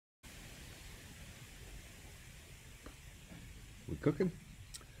Cooking.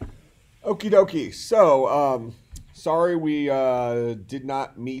 Okie dokie. So, sorry we did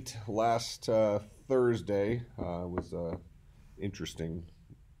not meet last Thursday. It was interesting,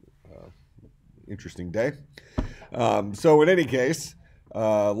 interesting day. So in any case,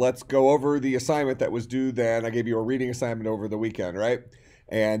 let's go over the assignment that was due then. I gave you a reading assignment over the weekend, right?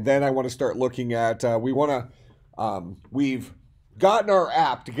 And then I want to start looking at, we've gotten our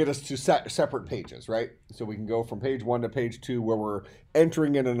app to get us to separate pages, right? So we can go from page 1 to page 2 where we're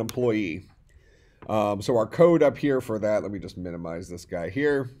entering in an employee. So our code up here for that, let me just minimize this guy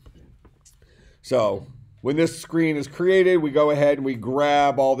here. So when this screen is created, we go ahead and we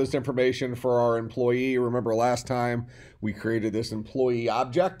grab all this information for our employee. Remember last time we created this employee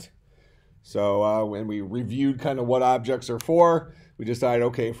object. So when we reviewed kind of what objects are for, we decided,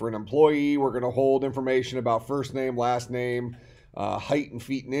 okay, for an employee, we're going to hold information about first name, last name, height in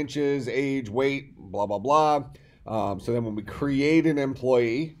feet and inches, age, weight, blah, blah, blah. So then when we create an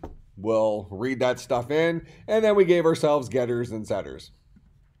employee, we'll read that stuff in, and then we gave ourselves getters and setters.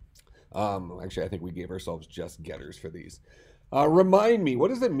 Actually, I think we gave ourselves just getters for these. Remind me, what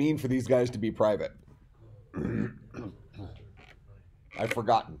does it mean for these guys to be private? I've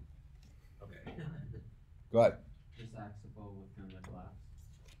forgotten. Okay. Go ahead. Just accessible within the class.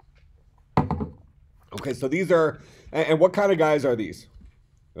 Okay, so these are, and what kind of guys are these?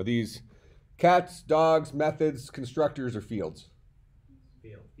 Are these cats, dogs, methods, constructors, or fields?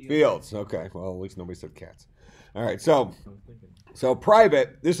 Fields. Okay, well, at least nobody said cats. All right, so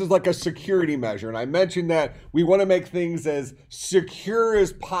private, this is like a security measure, and I mentioned that we want to make things as secure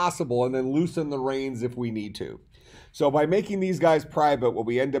as possible and then loosen the reins if we need to. So by making these guys private, what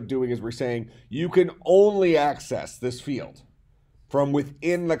we end up doing is we're saying you can only access this field from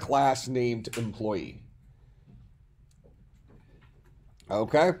within the class named employee.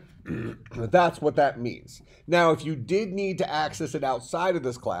 Okay? That's what that means. Now, if you did need to access it outside of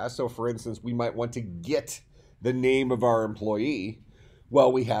this class, so for instance, we might want to get the name of our employee,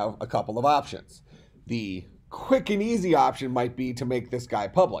 well, we have a couple of options. The quick and easy option might be to make this guy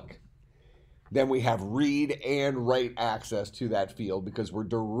public. Then we have read and write access to that field because we're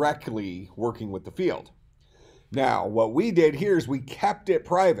directly working with the field. Now, what we did here is we kept it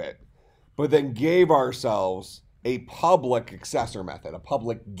private, but then gave ourselves a public accessor method, a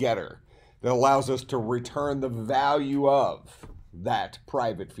public getter, that allows us to return the value of that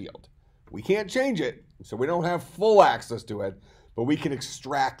private field. We can't change it, so we don't have full access to it, but we can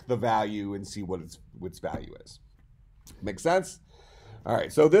extract the value and see what its value is. Make sense? All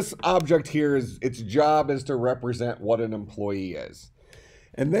right, so this object here, its job is to represent what an employee is.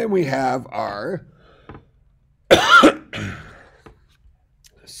 And then we have our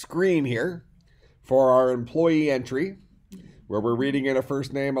screen here for our employee entry, where we're reading in a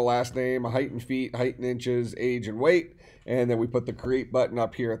first name, a last name, a height in feet, height in inches, age and weight. And then we put the create button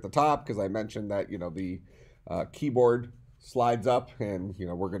up here at the top because I mentioned that, the keyboard slides up and,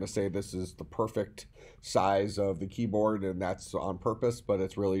 we're going to say this is the perfect size of the keyboard, and that's on purpose, but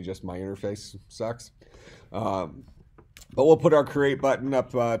it's really just my interface sucks. But we'll put our create button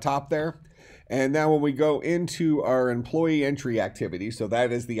up top there. And now when we go into our employee entry activity, so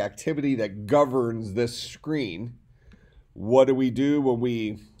that is the activity that governs this screen, what do we do when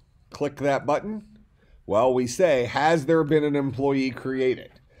we click that button? Well, we say, has there been an employee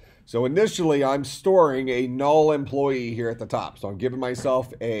created? So initially, I'm storing a null employee here at the top. So I'm giving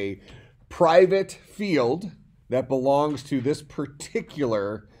myself a private field that belongs to this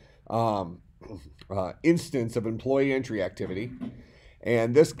particular instance of employee entry activity.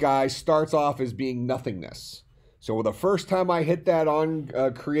 And this guy starts off as being nothingness. So the first time I hit that on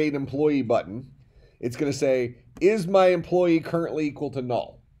create employee button, it's going to say, is my employee currently equal to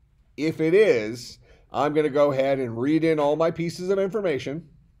null? If it is, I'm going to go ahead and read in all my pieces of information.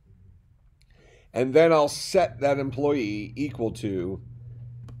 And then I'll set that employee equal to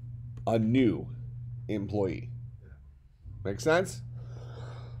a new employee. Make sense?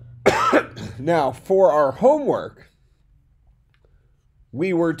 Now, for our homework,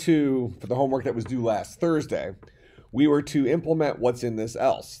 for the homework that was due last Thursday, we were to implement what's in this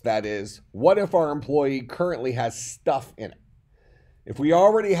else. That is, what if our employee currently has stuff in it? If we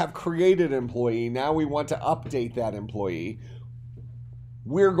already have created an employee, now we want to update that employee,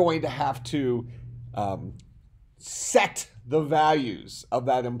 we're going to have to set the values of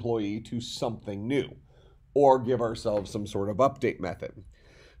that employee to something new or give ourselves some sort of update method.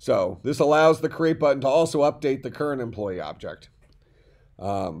 So this allows the create button to also update the current employee object.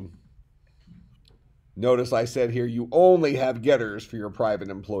 Notice I said here you only have getters for your private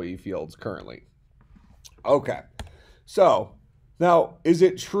employee fields currently. Okay, so now is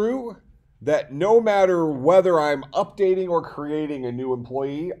it true that no matter whether I'm updating or creating a new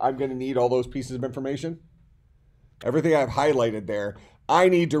employee, I'm going to need all those pieces of information? Everything I've highlighted there, I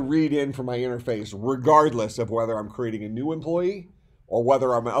need to read in from my interface regardless of whether I'm creating a new employee or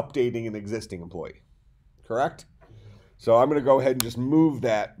whether I'm updating an existing employee. Correct? So I'm going to go ahead and just move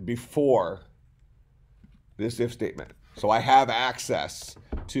that before this if statement. So I have access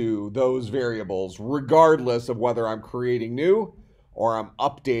to those variables regardless of whether I'm creating new or I'm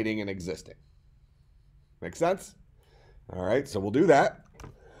updating an existing. Make sense? All right, so we'll do that.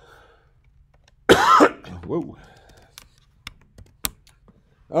 Whoa.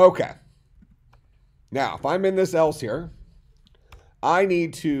 Okay. Now, if I'm in this else here, I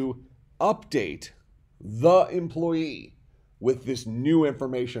need to update the employee with this new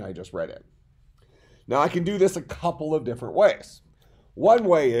information I just read in. Now, I can do this a couple of different ways. One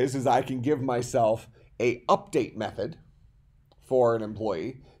way is I can give myself a update method for an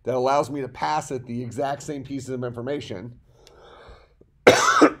employee that allows me to pass it the exact same pieces of information.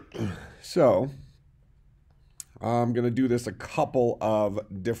 So I'm going to do this a couple of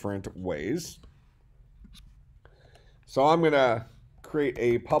different ways. So I'm going to create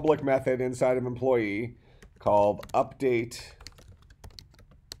a public method inside of employee called update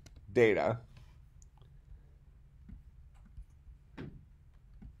data.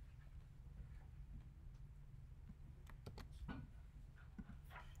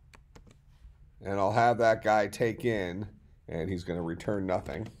 And I'll have that guy take in, and he's going to return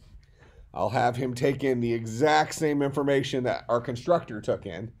nothing. I'll have him take in the exact same information that our constructor took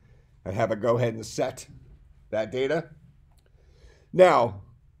in and have it go ahead and set that data. Now,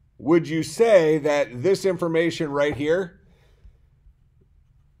 would you say that this information right here,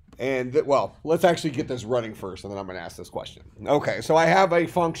 and well, let's actually get this running first, and then I'm going to ask this question. Okay, so I have a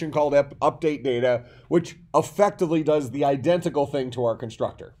function called update data, which effectively does the identical thing to our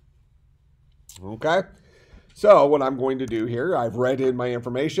constructor. Okay, so what I'm going to do here, I've read in my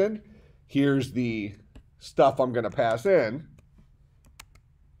information. Here's the stuff I'm going to pass in.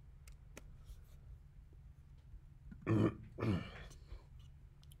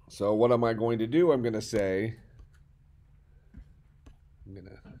 So what am I going to do? I'm going to say, I'm going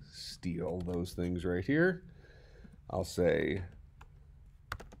to steal those things right here. I'll say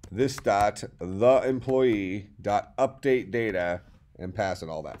this dot the employee dot update data and pass it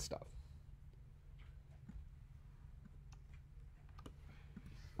all that stuff.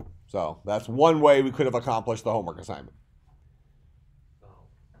 So that's one way we could have accomplished the homework assignment.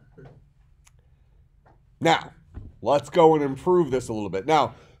 Now, let's go and improve this a little bit.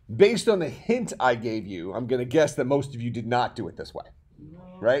 Now, based on the hint I gave you, I'm going to guess that most of you did not do it this way,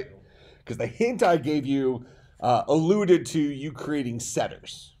 right? Because the hint I gave you alluded to you creating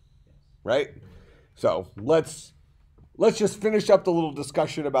setters, right? So let's just finish up the little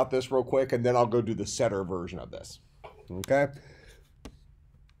discussion about this real quick, and then I'll go do the setter version of this, okay?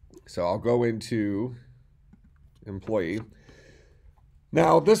 So I'll go into employee.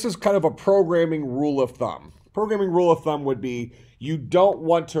 Now, this is kind of a programming rule of thumb. Programming rule of thumb would be you don't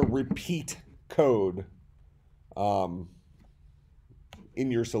want to repeat code in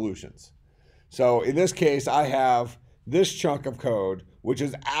your solutions. So in this case, I have this chunk of code, which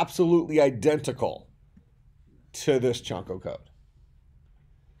is absolutely identical to this chunk of code.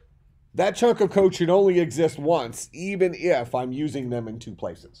 That chunk of code should only exist once, even if I'm using them in two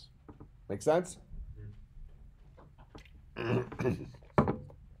places. Make sense? How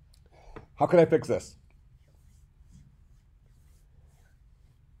can I fix this?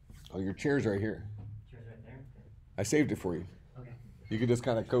 Oh, your chair's right here. Chair's right there? I saved it for you. Okay. You can just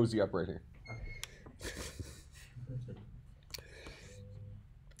kind of cozy up right here. Okay.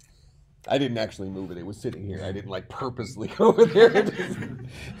 I didn't actually move it. It was sitting here. I didn't like purposely go over there.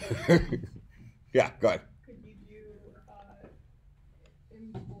 Yeah, go ahead. Could you do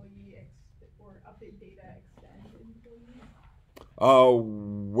employee or update data extend employee? Oh,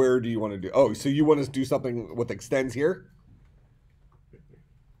 where do you want to do? Oh, so you want us to do something with extends here?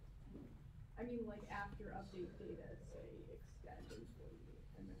 I mean, like after update data, say extend employee.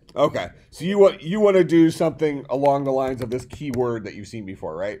 And then Okay, so you want to do something along the lines of this keyword that you've seen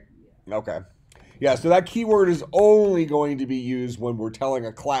before, right? yeah. Okay. Yeah, so that keyword is only going to be used when we're telling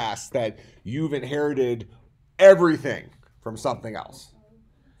a class that you've inherited everything from something else.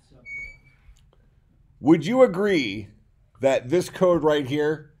 Would you agree that this code right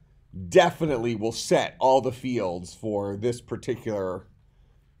here definitely will set all the fields for this particular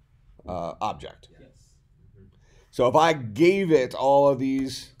object? Yes. So if I gave it all of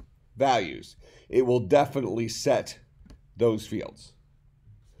these values, it will definitely set those fields.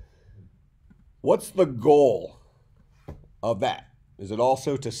 What's the goal of that? Is it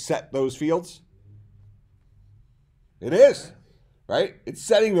also to set those fields? It is, right? It's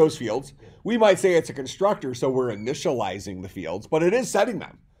setting those fields. We might say it's a constructor, so we're initializing the fields, but it is setting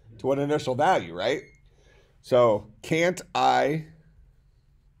them to an initial value, right? So can't I,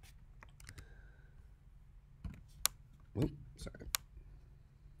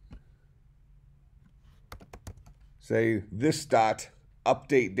 say this dot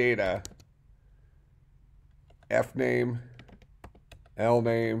update data, F name, L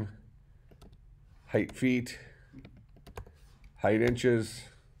name, height feet, height inches,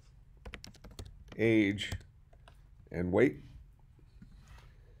 age, and weight.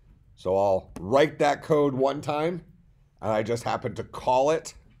 So I'll write that code one time, and I just happen to call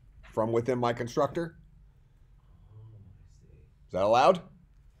it from within my constructor. Is that allowed?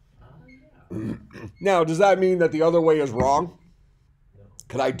 Now, does that mean that the other way is wrong?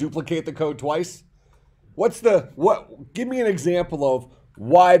 Could I duplicate the code twice? Give me an example of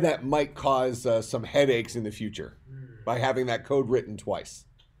why that might cause some headaches in the future by having that code written twice.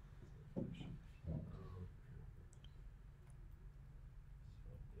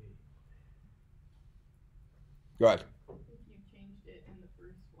 Go ahead. If you changed it in the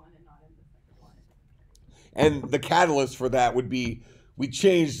first one and not in the second one. And the catalyst for that would be we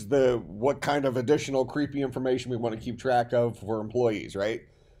changed what kind of additional creepy information we want to keep track of for employees, right?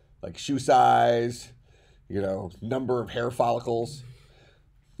 Like shoe size, number of hair follicles,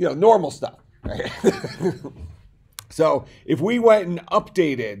 normal stuff, right? So if we went and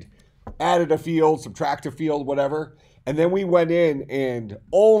added a field, subtracted a field, whatever, and then we went in and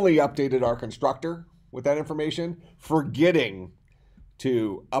only updated our constructor with that information, forgetting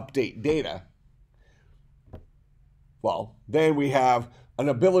to update data, well, then we have an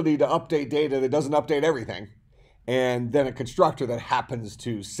ability to update data that doesn't update everything, and then a constructor that happens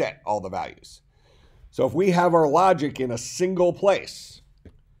to set all the values. So if we have our logic in a single place,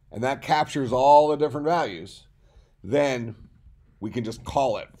 and that captures all the different values, then we can just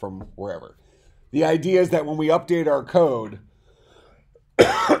call it from wherever. The idea is that when we update our code,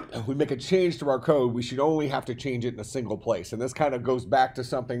 we make a change to our code, we should only have to change it in a single place. And this kind of goes back to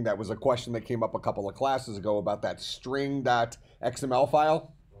something that was a question that came up a couple of classes ago about that string.xml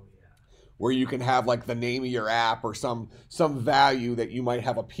file, where you can have like the name of your app or some value that you might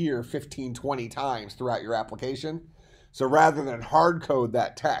have appear 15, 20 times throughout your application. So rather than hard code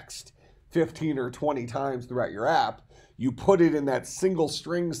that text 15 or 20 times throughout your app, you put it in that single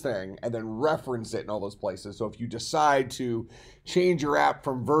strings thing and then reference it in all those places. So if you decide to change your app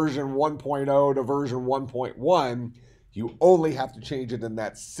from version 1.0 to version 1.1, you only have to change it in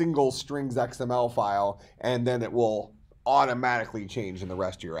that single strings XML file, and then it will automatically change in the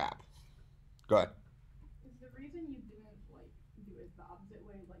rest of your app. Go ahead. Is the reason you didn't do it the opposite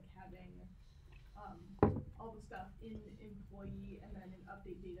way, like having all the stuff in employee and then in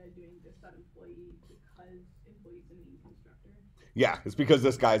update data doing this.employee because employee's a main constructor? Yeah, it's because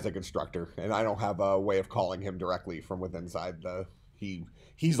this guy's a constructor, and I don't have a way of calling him directly from within inside the.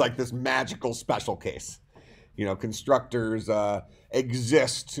 He's like this magical special case. Constructors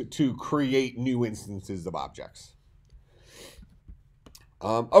exist to create new instances of objects.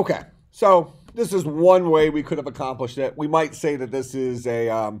 Okay, so this is one way we could have accomplished it. We might say that this is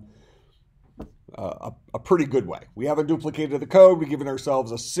a pretty good way. We haven't duplicated the code. We've given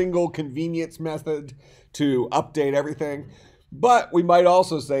ourselves a single convenience method to update everything. But we might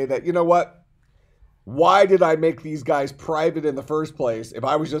also say that, you know what? Why did I make these guys private in the first place if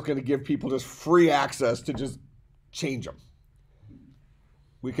I was just going to give people just free access to just change them?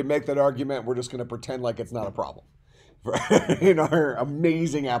 We can make that argument. We're just going to pretend like it's not a problem in our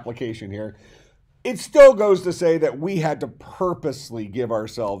amazing application here. It still goes to say that we had to purposely give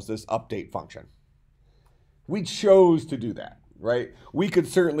ourselves this update function. We chose to do that, right? We could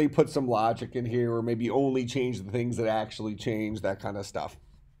certainly put some logic in here or maybe only change the things that actually change, that kind of stuff.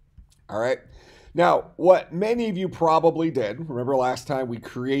 All right. Now, what many of you probably did, remember last time we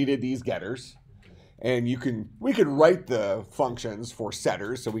created these getters, and we could write the functions for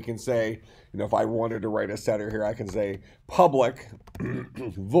setters. So we can say, if I wanted to write a setter here, I can say public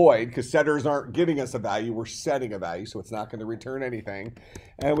void, because setters aren't giving us a value, we're setting a value, so it's not going to return anything.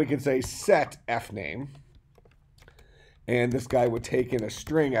 And we can say set fname, and this guy would take in a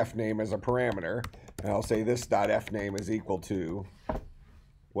string fname as a parameter, and I'll say this dot fname is equal to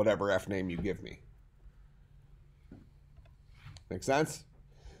whatever fname you give me. Make sense?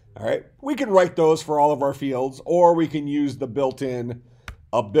 All right, we can write those for all of our fields, or we can use the built-in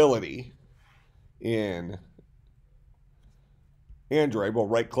ability in Android. We'll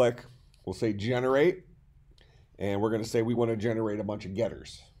right-click, we'll say generate, and we're going to say we want to generate a bunch of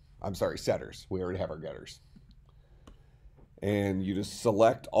getters. I'm sorry, setters. We already have our getters. And you just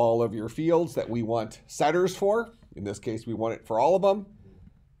select all of your fields that we want setters for. In this case, we want it for all of them.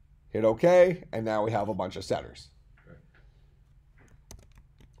 Hit OK, and now we have a bunch of setters.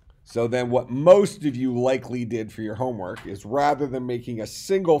 So then what most of you likely did for your homework is rather than making a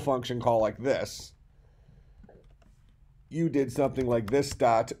single function call like this, you did something like this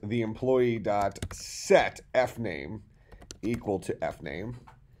dot the employee dot set fname equal to fname.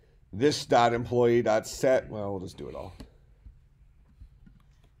 This dot employee dot set, well, we'll just do it all.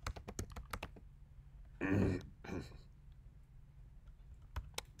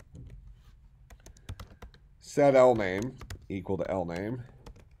 Set lname equal to lname.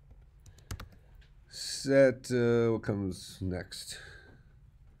 Set, what comes next?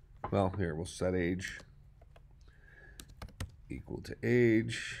 Well, here, we'll set age equal to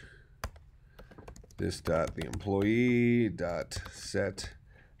age. This dot the employee dot set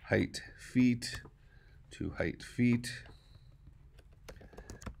height feet to height feet.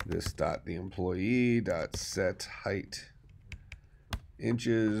 This dot the employee dot set height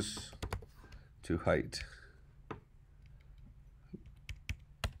inches to height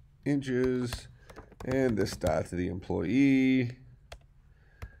inches. And this dot to the employee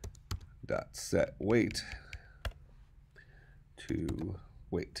dot set weight to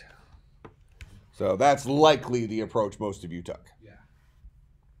weight. So that's likely the approach most of you took. Yeah.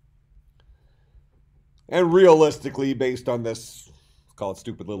 And realistically, based on this, let's call it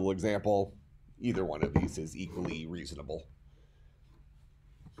stupid little example, either one of these is equally reasonable.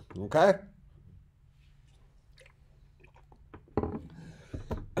 Okay?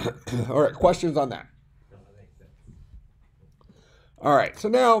 All right, questions on that? No, that makes sense. All right, so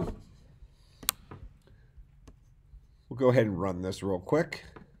now we'll go ahead and run this real quick.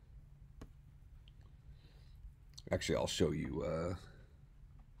 Actually, I'll show you.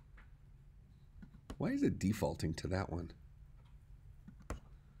 Why is it defaulting to that one?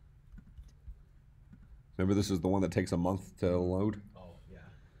 Remember, this is the one that takes a month to load? Oh, yeah.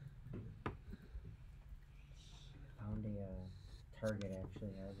 Found a Target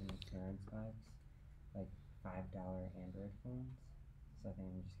actually has in the clearance box like $5 Android phones, so I think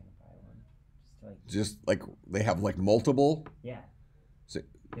I'm just gonna buy one. Just like they have like multiple. Yeah, So,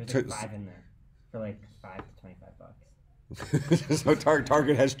 there's like 5 in there for like $5 to $25. so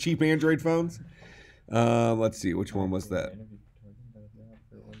Target has cheap Android phones. Let's see, which one was that?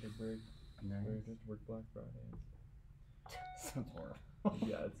 Sounds horrible.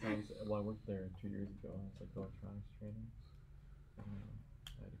 Yeah, it sounds. Well, I worked there 2 years ago. It's like electronics training. I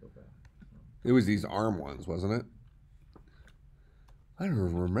had to go back. It was these ARM ones, wasn't it? I don't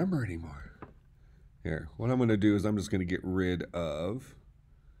even remember anymore. Here, what I'm going to do is I'm just going to get rid of...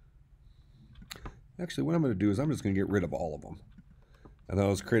 Actually, what I'm going to do is I'm just going to get rid of all of them. And then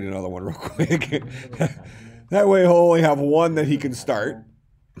I'll just create another one real quick. That way he'll only have one that he can start.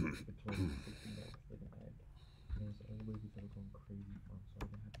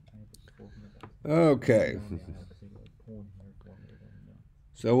 Okay.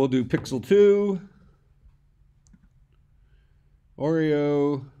 So we'll do Pixel 2.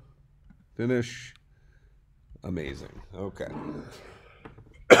 Oreo. Finish. Amazing. Okay.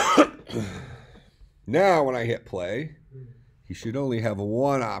 Now when I hit play, he should only have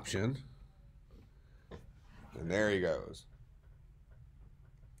one option. And there he goes.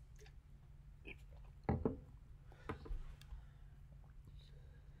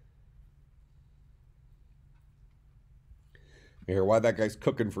 Here, while that guy's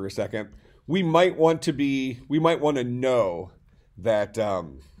cooking for a second, we might want to know that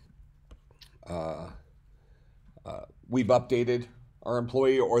we've updated our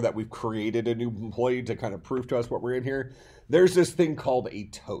employee or that we've created a new employee to kind of prove to us what we're in here. There's this thing called a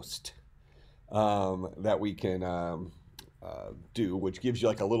toast that we can do, which gives you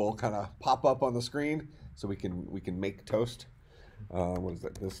like a little kind of pop up on the screen, so we can make toast. What is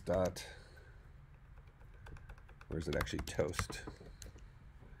that? This dot. Where is it actually? Toast.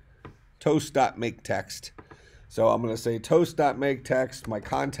 Toast.make text. So I'm going to say toast.make text. My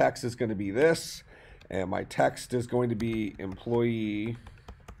context is going to be this, and my text is going to be employee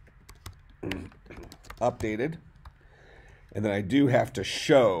updated. And then I do have to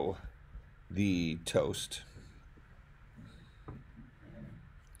show the toast.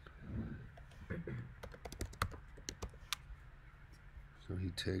 So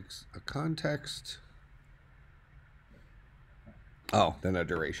he takes a context. Oh, then a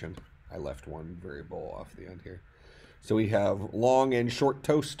duration. I left one variable off the end here. So we have long and short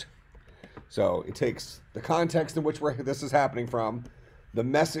toast. So it takes the context in which this is happening from, the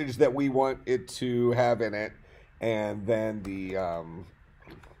message that we want it to have in it, and then the,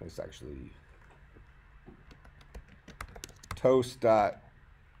 let's actually, toast dot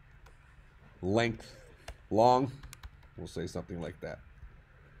length long. We'll say something like that.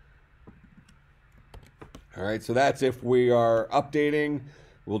 All right, so that's if we are updating.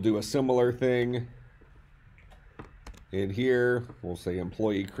 We'll do a similar thing in here. We'll say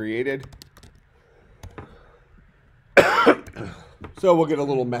employee created. So we'll get a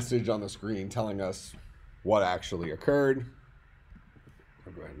little message on the screen telling us what actually occurred.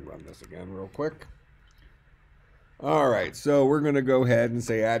 I'll go ahead and run this again real quick. All right, so we're going to go ahead and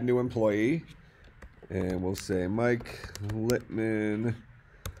say add new employee. And we'll say Mike Littman,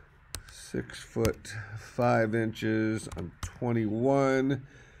 6'5". I'm 21,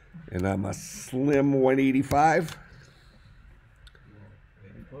 and I'm a slim 185.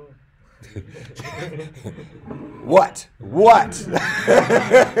 What? What?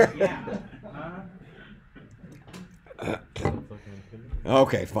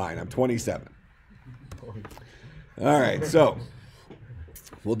 Okay, fine. I'm 27. All right, so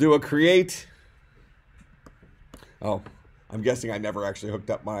we'll do a create. Oh, I'm guessing I never actually hooked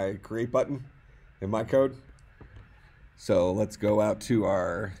up my create button in my code. So let's go out to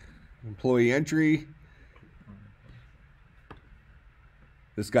our employee entry.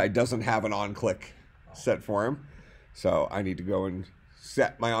 This guy doesn't have an on-click set for him. So I need to go and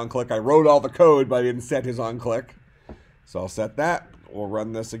set my on-click. I wrote all the code, but I didn't set his on-click. So I'll set that. We'll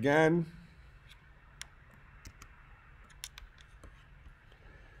run this again.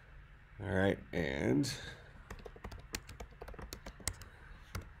 All right, and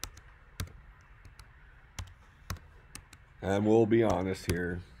we'll be honest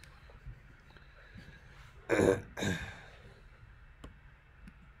here.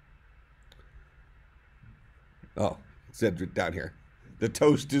 Oh, it said down here. The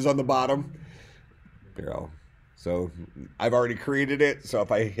toast is on the bottom. There, so I've already created it. So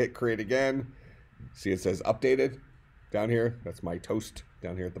if I hit create again, see it says updated down here. That's my toast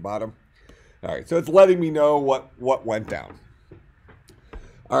down here at the bottom. All right, so it's letting me know what went down.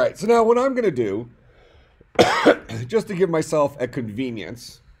 All right, so now what I'm going to do, just to give myself a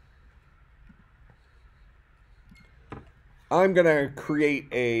convenience, I'm going to create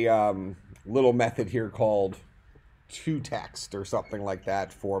a little method here called toText or something like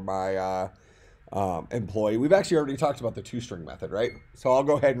that for my employee. We've actually already talked about the toString method, right? So I'll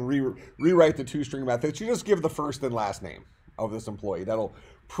go ahead and rewrite the toString method. You just give the first and last name of this employee. That'll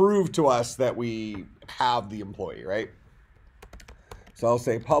prove to us that we have the employee, right? So I'll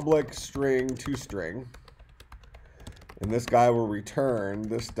say public string toString, and this guy will return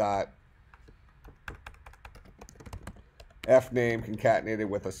this dot f name concatenated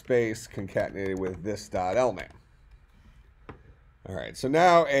with a space concatenated with this dot l name. All right, so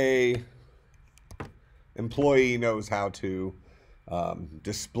now a employee knows how to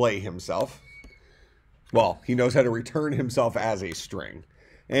display himself. Well, he knows how to return himself as a string.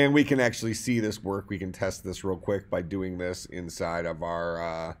 And we can actually see this work. We can test this real quick by doing this inside of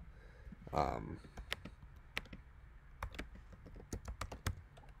our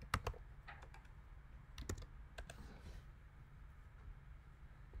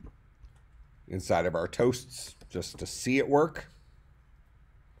toasts, just to see it work.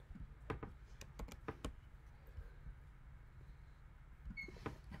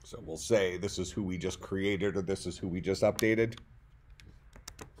 So we'll say this is who we just created or this is who we just updated.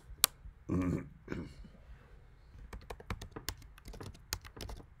 All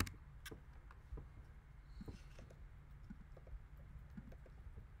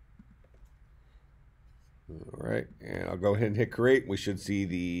right, and I'll go ahead and hit create. We should see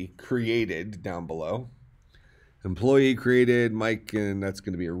the created down below. Employee created, Mike, and that's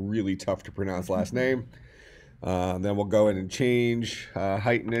going to be a really tough to pronounce last name. Then we'll go ahead and change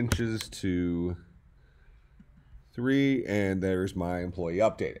height in inches to 3, and there's my employee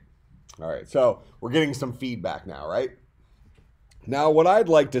updated. All right, so we're getting some feedback now, right? Now, what I'd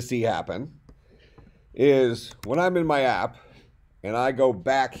like to see happen is when I'm in my app and I go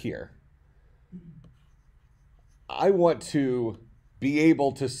back here, I want to be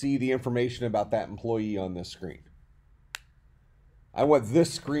able to see the information about that employee on this screen. I want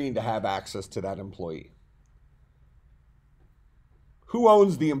this screen to have access to that employee. Who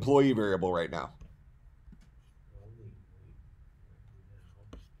owns the employee variable right now?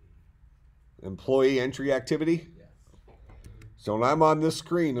 Employee entry activity? So when I'm on this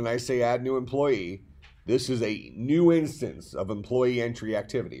screen and I say add new employee, this is a new instance of employee entry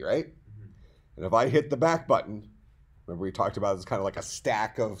activity, right? And if I hit the back button, remember we talked about it's kind of like a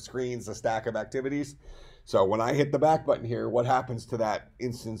stack of screens, a stack of activities. So when I hit the back button here, what happens to that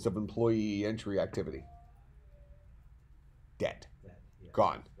instance of employee entry activity? Dead.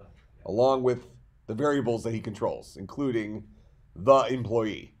 Gone. Along with the variables that he controls, including the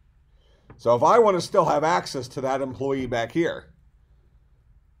employee. So if I want to still have access to that employee back here,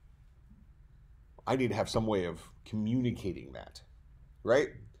 I need to have some way of communicating that, right?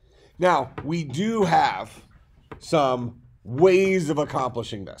 Now, we do have some ways of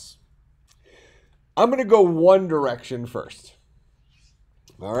accomplishing this. I'm going to go one direction first.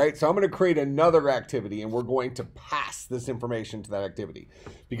 All right, so I'm going to create another activity, and we're going to pass this information to that activity.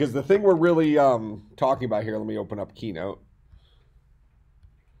 Because the thing we're really talking about here, let me open up Keynote.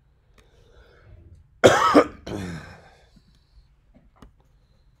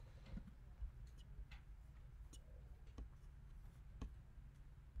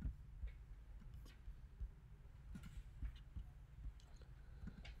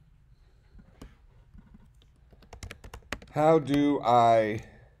 How do I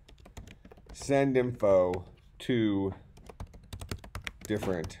send info to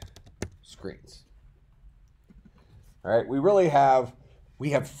different screens? All right, we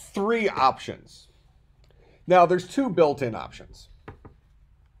have three options. Now, there's two built-in options.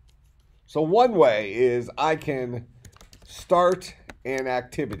 So one way is I can start an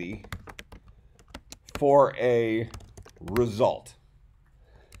activity for a result.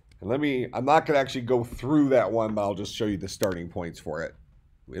 And I'm not going to actually go through that one, but I'll just show you the starting points for it.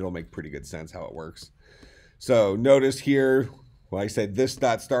 It'll make pretty good sense how it works. So notice here, when I said this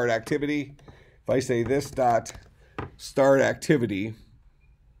dot start activity, if I say this dot start activity,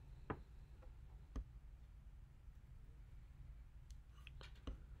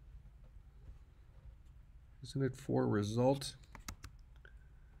 isn't it for result?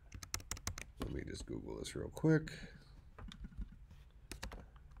 Let me just Google this real quick.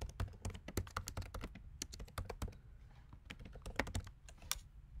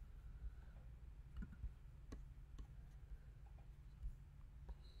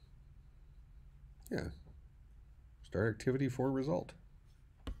 Yeah, start activity for result.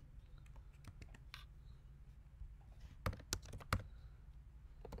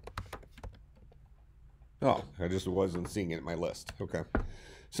 Oh, I just wasn't seeing it in my list. Okay.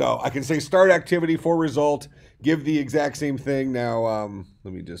 So I can say start activity for result, give the exact same thing. Now,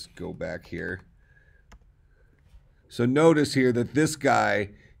 let me just go back here. So notice here that this guy,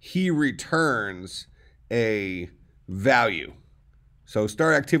 he returns a value. So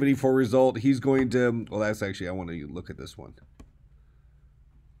start activity for result, he's going to, well, that's actually, I want to look at this one.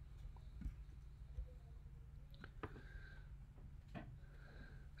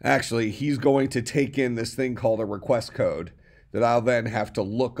 Actually, he's going to take in this thing called a request code that I'll then have to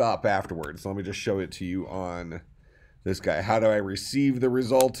look up afterwards. So let me just show it to you on this guy. How do I receive the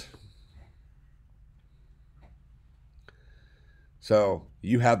result? So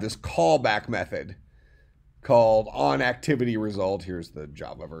you have this callback method called onActivityResult. Here's the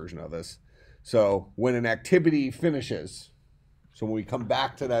Java version of this. So when an activity finishes, so when we come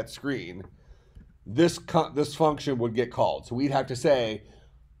back to that screen, this function would get called. So we'd have to say,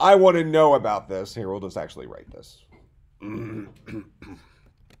 I want to know about this. Here, we'll just actually write this.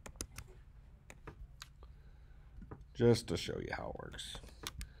 Just to show you how it works.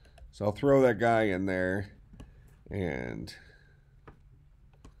 So I'll throw that guy in there, and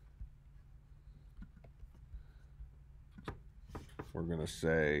we're going to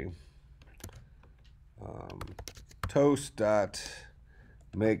say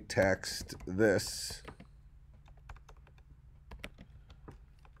toast.makeText this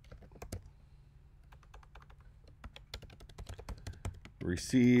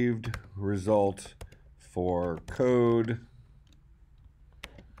received result for code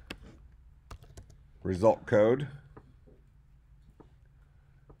result code.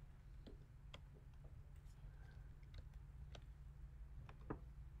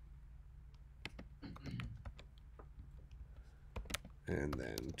 And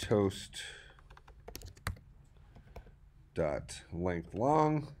then toast dot length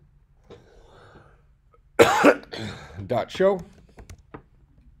long dot show.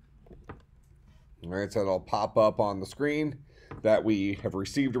 All right, so it'll pop up on the screen that we have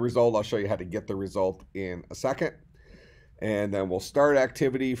received a result. I'll show you how to get the result in a second. And then we'll start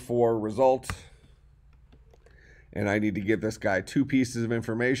activity for result. And I need to give this guy two pieces of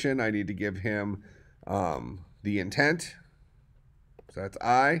information. I need to give him the intent. So that's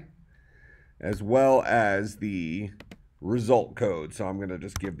I, as well as the result code. So I'm going to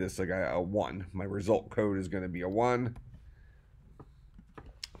just give this guy a 1. My result code is going to be a 1,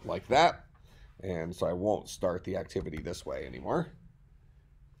 like that. And so I won't start the activity this way anymore.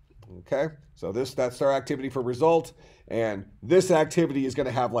 Okay, so that's our activity for result. And this activity is going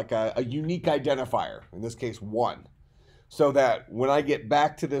to have like a unique identifier, in this case 1. so that when I get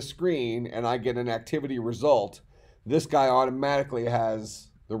back to this screen and I get an activity result, this guy automatically has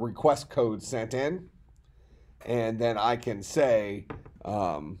the request code sent in, and then I can say,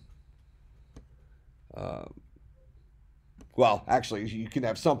 well, actually, you can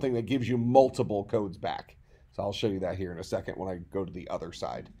have something that gives you multiple codes back. So I'll show you that here in a second when I go to the other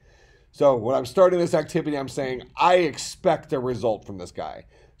side. So when I'm starting this activity, I'm saying I expect a result from this guy.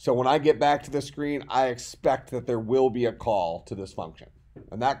 So when I get back to the screen, I expect that there will be a call to this function.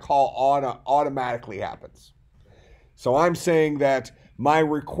 And that call automatically happens. So I'm saying that my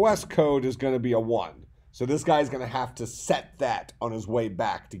request code is going to be a 1. So this guy's going to have to set that on his way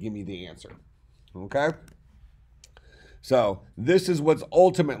back to give me the answer. Okay? So this is what's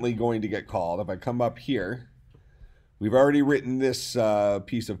ultimately going to get called. If I come up here, we've already written this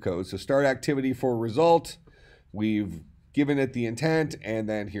piece of code. So start activity for result. We've given it the intent, and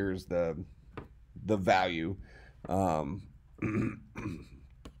then here's the value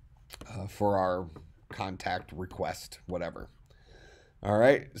for our contact request, whatever. All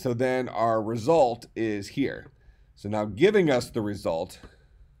right, so then our result is here. So now giving us the result,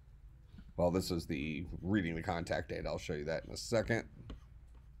 well, this is the reading the contact data. I'll show you that in a second.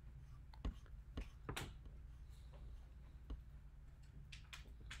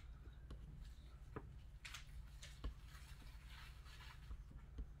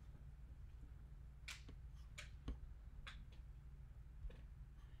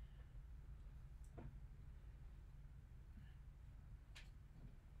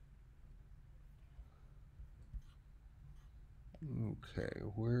 Okay,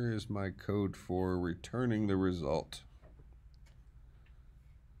 where is my code for returning the result?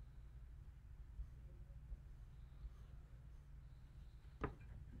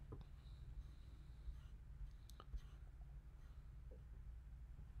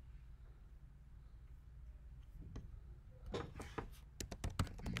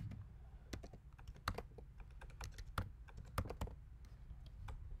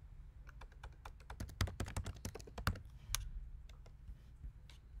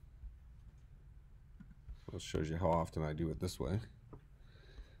 This shows you how often I do it this way.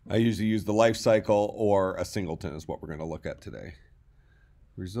 I usually use the life cycle or a singleton is what we're going to look at today.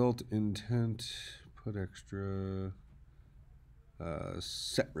 Result intent, put extra,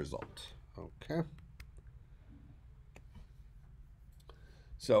 set result. Okay.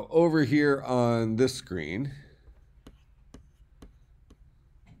 So over here on this screen,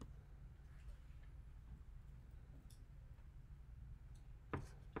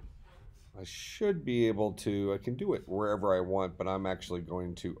 I should be able to, I can do it wherever I want, but I'm actually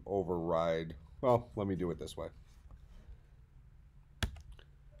going to override. Well, let me do it this way.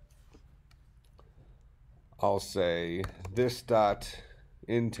 I'll say this dot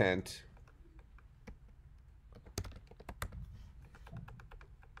intent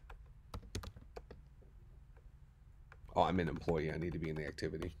oh, I'm an employee. I need to be in the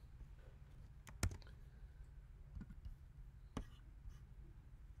activity.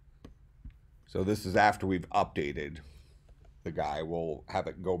 So this is after we've updated the guy. We'll have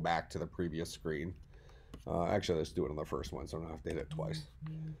it go back to the previous screen. Actually, let's do it on the first one so I don't have to hit it twice.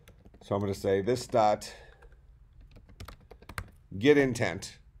 So I'm going to say this dot get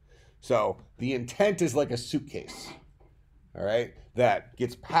intent. So the intent is like a suitcase, all right, that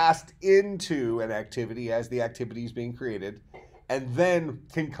gets passed into an activity as the activity is being created and then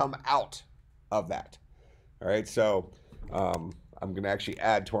can come out of that. All right, so I'm going to actually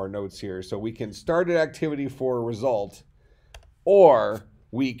add to our notes here. So we can start an activity for a result, or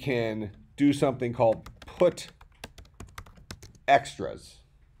we can do something called put extras.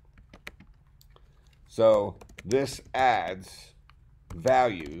 So this adds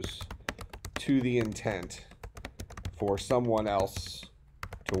values to the intent for someone else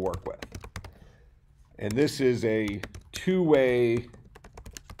to work with. And this is a two-way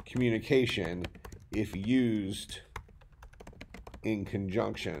communication if used in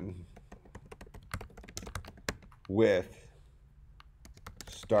conjunction with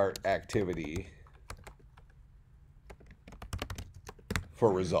start activity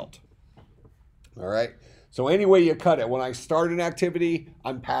for result. All right. So any way you cut it, when I start an activity,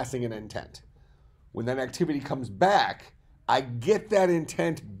 I'm passing an intent. When that activity comes back, I get that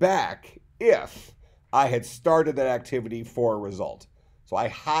intent back if I had started that activity for a result. So I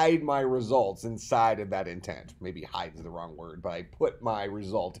hide my results inside of that intent. Maybe hide is the wrong word, but I put my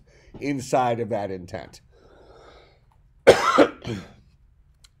result inside of that intent.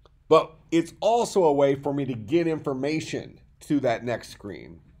 But it's also a way for me to get information to that next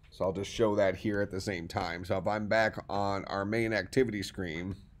screen. So I'll just show that here at the same time. So if I'm back on our main activity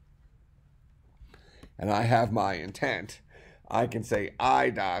screen and I have my intent, I can say I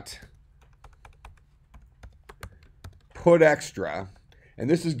dot put extra, and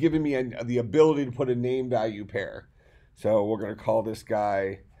this is giving me the ability to put a name value pair. So we're going to call this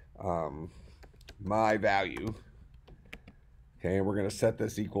guy my value. Okay, and we're going to set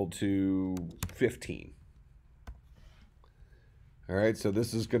this equal to 15. All right, so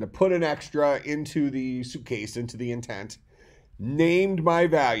this is going to put an extra into the suitcase, into the intent, named my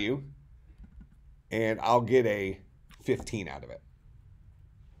value, and I'll get a 15 out of it.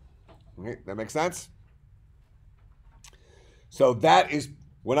 Okay, that makes sense? So that is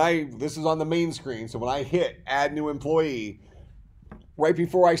this is on the main screen. So when I hit add new employee, right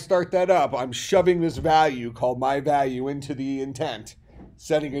before I start that up, I'm shoving this value called my value into the intent,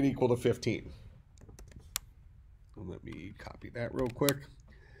 setting it equal to 15. Let me copy that real quick.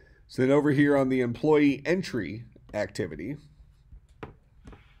 So then over here on the employee entry activity,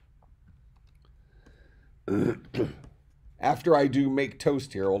 after I do make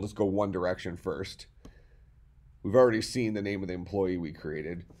toast here, I'll just go one direction first. We've already seen the name of the employee we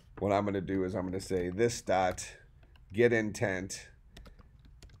created. What I'm going to do is I'm going to say this dot get intent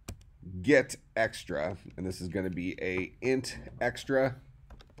get extra, and this is going to be a int extra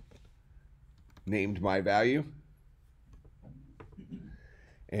named my value,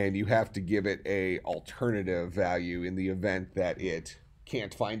 and you have to give it a alternative value in the event that it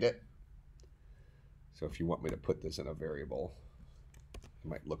can't find it. So if you want me to put this in a variable, it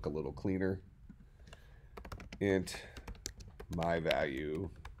might look a little cleaner. Int my value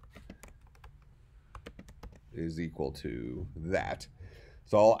is equal to that.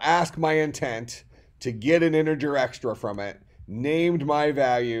 So I'll ask my intent to get an integer extra from it, named my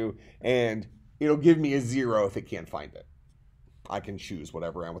value, and it'll give me a 0 if it can't find it. I can choose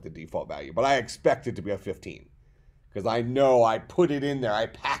whatever I want the default value, but I expect it to be a 15 because I know I put it in there. I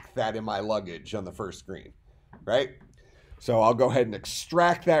packed that in my luggage on the first screen, right? So I'll go ahead and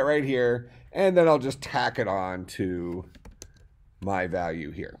extract that right here, and then I'll just tack it on to my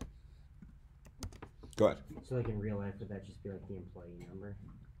value here. Go ahead. So like in real life, would that just be like the employee number?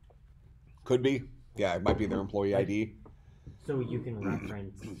 Could be. Yeah, it might be their employee ID. So you can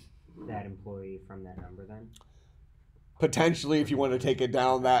reference that employee from that number then? Potentially, if you want to take it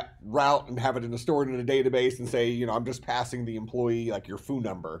down that route and have it stored in a database and say, you know, I'm just passing the employee, like your phone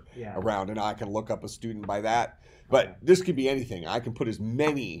number around, and I can look up a student by that. But this could be anything. I can put as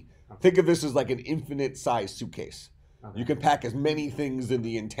many. Think of this as like an infinite size suitcase. You can pack as many things in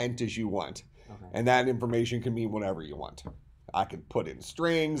the intent as you want. And that information can mean whatever you want. I can put in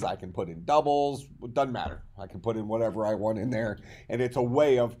strings. I can put in doubles. It doesn't matter. I can put in whatever I want in there. And it's a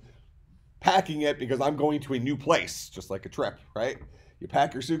way of packing it because I'm going to a new place, just like a trip, right? You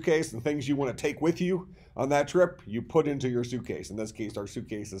pack your suitcase and things you want to take with you on that trip, you put into your suitcase. In this case, our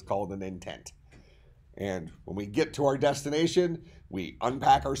suitcase is called an intent. And when we get to our destination, we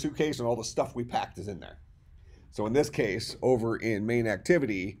unpack our suitcase and all the stuff we packed is in there. So in this case, over in main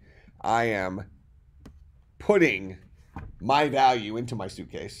activity, I am putting my value into my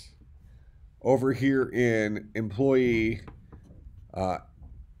suitcase. Over here in employee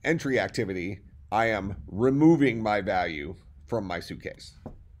entry activity, I am removing my value from my suitcase.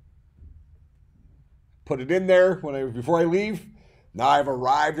 Put it in there before I leave. Now I've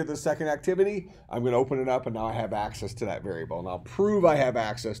arrived at the second activity. I'm going to open it up, and now I have access to that variable. And I'll prove I have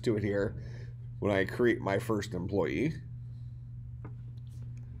access to it here when I create my first employee.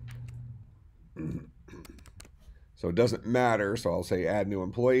 So it doesn't matter. So I'll say add new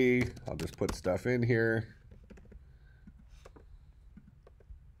employee. I'll just put stuff in here.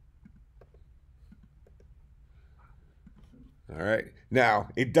 All right. Now,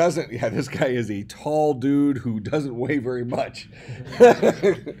 it doesn't, this guy is a tall dude who doesn't weigh very much.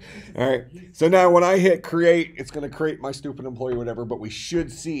 All right. So now when I hit create, it's going to create my stupid employee, whatever, but we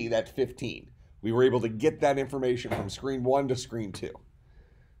should see that 15. We were able to get that information from screen 1 to screen 2.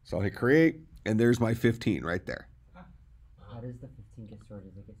 So I'll hit create, and there's my 15 right there. How does the 15 get stored?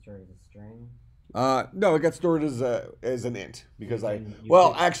 Does it get stored as a string? No, it gets stored as an int because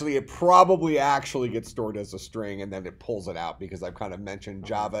actually it probably actually gets stored as a string and then it pulls it out because I've kind of mentioned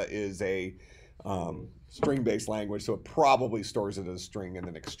Java is a string-based language, so it probably stores it as a string and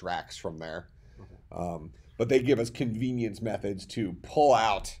then extracts from there. But they give us convenience methods to pull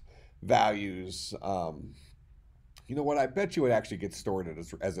out values. You know what? I bet you it actually gets stored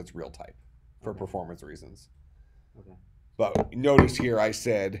as its real type for performance reasons. Okay. But notice here I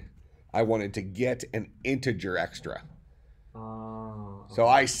said I wanted to get an integer extra. Okay. So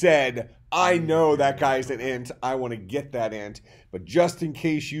I said, I know that guy's an int. I want to get that int. But just in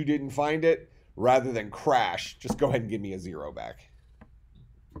case you didn't find it, rather than crash, just go ahead and give me a 0 back.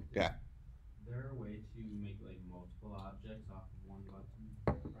 Yeah. Is there a way to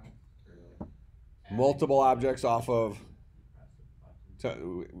Multiple objects off of.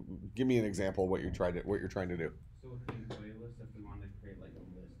 Give me an example of what you're trying to do. So with the employee list, if we wanted to create like a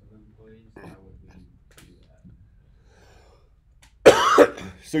list of employees, how would we do that?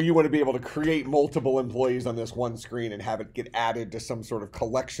 So you want to be able to create multiple employees on this one screen and have it get added to some sort of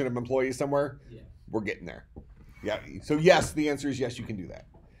collection of employees somewhere? Yeah. We're getting there. Yeah. So yes, the answer is yes, you can do that.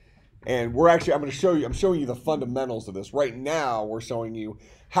 And I'm showing you the fundamentals of this. Right now, we're showing you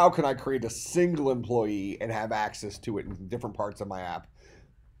how can I create a single employee and have access to it in different parts of my app.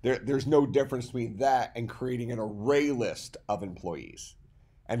 There's no difference between that and creating an array list of employees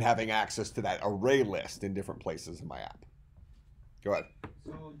and having access to that array list in different places in my app. Go ahead.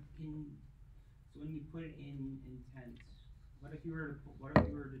 So when you put it in intent, what if you were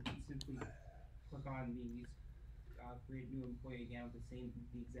to simply click on these, create new employee again with the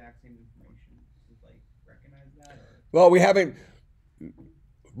exact same information? Does it like recognize that? Or? Well, we haven't.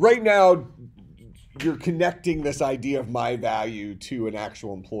 Right now, you're connecting this idea of my value to an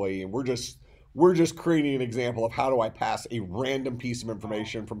actual employee, and we're just creating an example of how do I pass a random piece of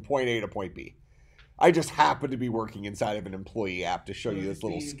information from point A to point B. I just happen to be working inside of an employee app to show you this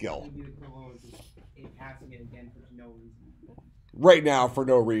little skill. Passing it again for no reason. Right now, for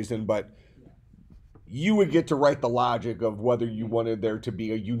no reason, but you would get to write the logic of whether you wanted there to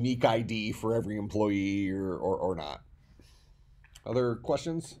be a unique ID for every employee or not. Other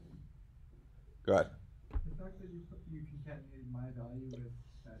questions? Go ahead. The fact that you concatenated my value with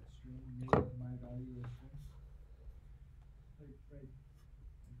that string made my value a string.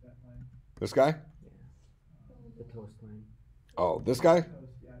 Like that line. This guy? The toast line. Oh, this guy?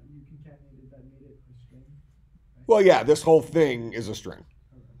 Yeah, you concatenated that, made it a string. Right? Well, yeah, this whole thing is a string.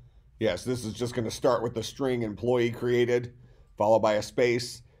 Okay. Yes, this is just going to start with the string employee created, followed by a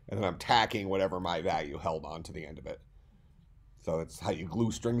space, and then I'm tacking whatever my value held on to the end of it. So it's how you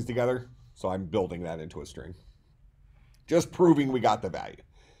glue strings together. So I'm building that into a string. Just proving we got the value.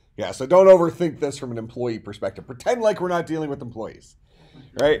 Yeah, so don't overthink this from an employee perspective. Pretend like we're not dealing with employees,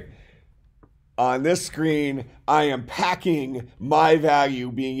 right? On this screen, I am packing my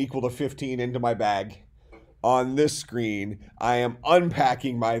value being equal to 15 into my bag. On this screen, I am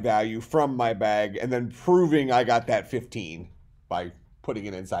unpacking my value from my bag and then proving I got that 15 by putting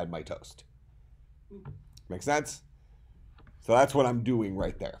it inside my toast. Make sense? So that's what I'm doing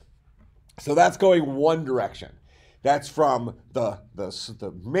right there. So that's going one direction. That's from the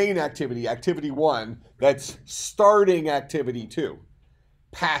main activity, activity 1, that's starting activity 2,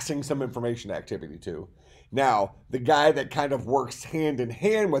 passing some information to activity 2. Now, the guy that kind of works hand in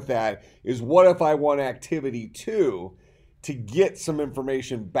hand with that is what if I want activity 2 to get some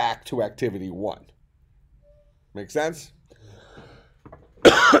information back to activity 1? Make sense?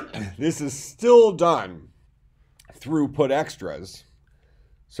 This is still done through put extras.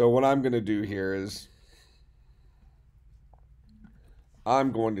 So what I'm going to do here is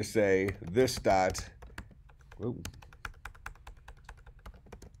I'm going to say this dot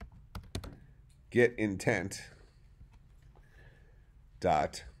get intent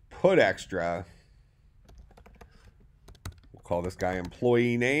dot put extra. We'll call this guy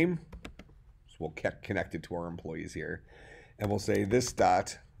employee name. So we'll connect it to our employees here. And we'll say this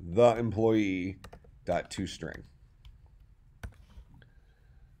dot the employee dot toString.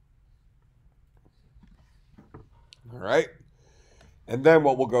 All right. And then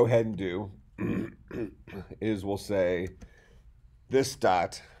what we'll go ahead and do is we'll say this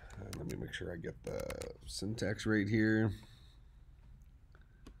dot, let me make sure I get the syntax right here.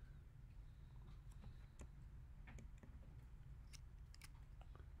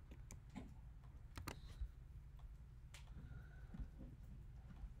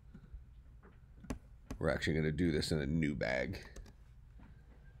 We're actually going to do this in a new bag.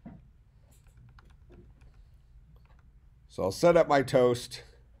 So I'll set up my toast,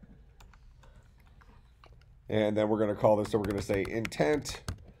 and then we're going to call this, so we're going to say intent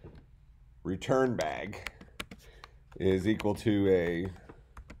return bag is equal to a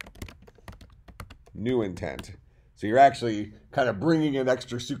new intent. So you're actually kind of bringing an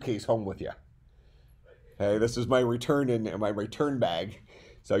extra suitcase home with you. Okay, this is my return bag.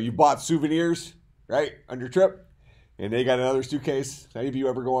 So you bought souvenirs, right, on your trip, and they got another suitcase. Any of you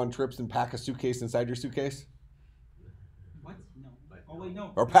ever go on trips and pack a suitcase inside your suitcase? What? No. Oh wait,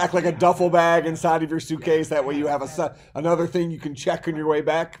 no. Or pack like a duffel bag inside of your suitcase. That way you have another thing you can check on your way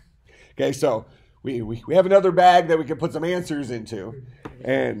back. Okay, so we have another bag that we can put some answers into.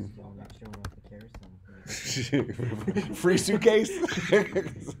 And free suitcase?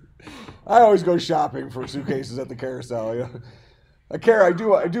 I always go shopping for suitcases at the carousel. You know?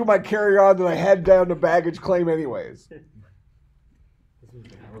 I do my carry-on, then I head down to baggage claim anyways. This was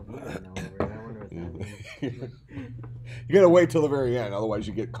Halloween. I wonder what that end. You gotta wait till the very end, otherwise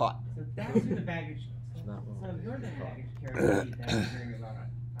you get caught. So that's who the baggage. Not So wrong. you're the baggage carrier that I'm hearing about on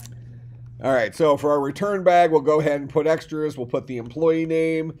All right, so for our return bag, we'll go ahead and put extras. We'll put the employee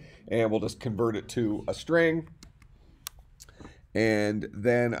name, and we'll just convert it to a string. And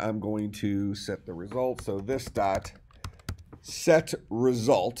then I'm going to set the result. So this dot set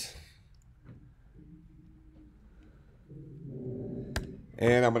result.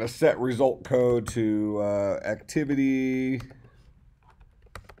 And I'm going to set result code to activity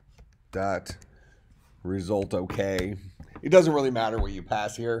dot result okay. It doesn't really matter what you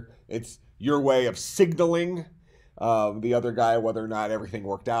pass here. It's your way of signaling the other guy whether or not everything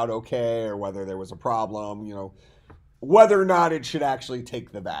worked out okay or whether there was a problem, you know, whether or not it should actually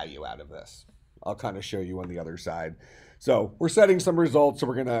take the value out of this. I'll kind of show you on the other side. So we're setting some results, so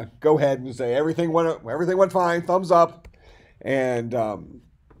we're going to go ahead and say everything went fine, thumbs up. And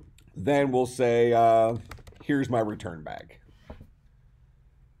then we'll say, here's my return bag.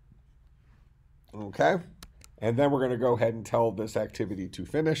 Okay. And then we're going to go ahead and tell this activity to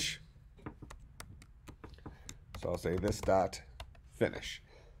finish. So I'll say this dot finish.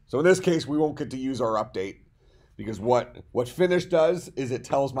 So in this case, we won't get to use our update because what finish does is it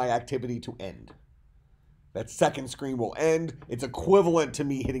tells my activity to end. That second screen will end. It's equivalent to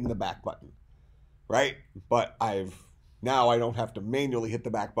me hitting the back button, right? But now I don't have to manually hit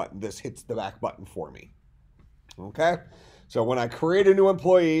the back button. This hits the back button for me. Okay? So when I create a new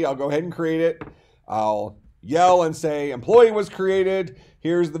employee, I'll go ahead and create it. I'll yell and say, employee was created.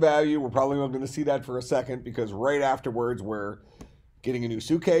 Here's the value. We're probably not going to see that for a second because right afterwards, we're getting a new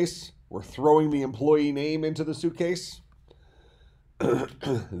suitcase. We're throwing the employee name into the suitcase.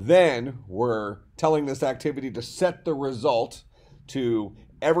 Then we're telling this activity to set the result to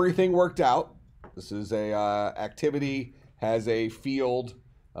everything worked out. This is a activity, has a field.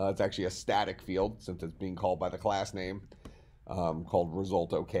 It's actually a static field since it's being called by the class name, called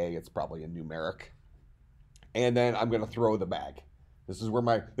result okay. It's probably a numeric. And then I'm going to throw the bag. This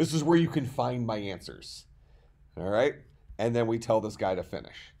is where you can find my answers. All right? And then we tell this guy to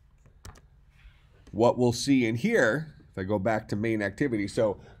finish. What we'll see in here, if I go back to main activity,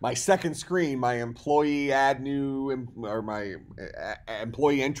 so my second screen, my employee add new, or my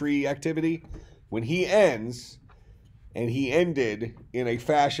employee entry activity, when he ends, and he ended in a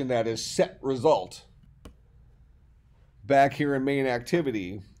fashion that is set result, back here in main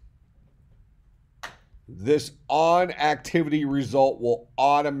activity, this on activity result will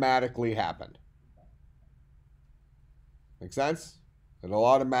automatically happen. Make sense? It'll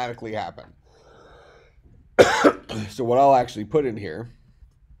automatically happen. So what I'll actually put in here,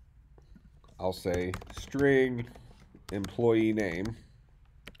 I'll say string employee name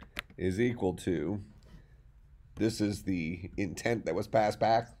is equal to, this is the intent that was passed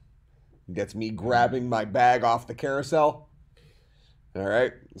back. That's me grabbing my bag off the carousel. All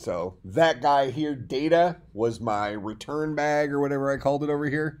right, so that guy here, data, was my return bag or whatever I called it over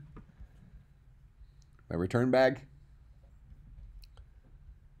here. My return bag.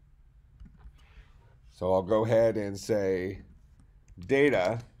 So I'll go ahead and say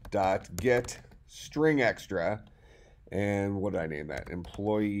data.get string extra. And what did I name that?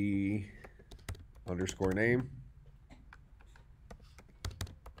 Employee underscore name.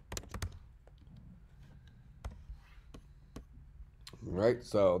 All right,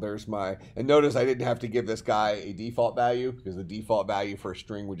 so there's my, and notice I didn't have to give this guy a default value because the default value for a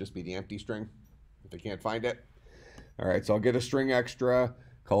string would just be the empty string if they can't find it. All right, so I'll get a string extra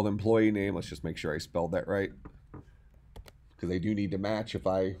called employee name. Let's just make sure I spelled that right because they do need to match. If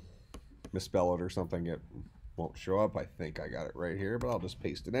I misspell it or something, it won't show up. I think I got it right here, but I'll just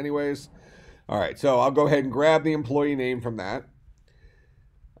paste it anyways. All right, so I'll go ahead and grab the employee name from that.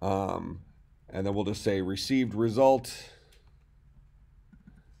 And then we'll just say received result.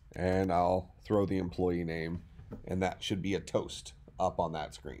 And I'll throw the employee name. And that should be a toast up on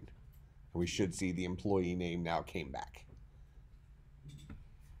that screen. We should see the employee name now came back.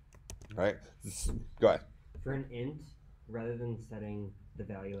 All right, go ahead. For an int, rather than setting the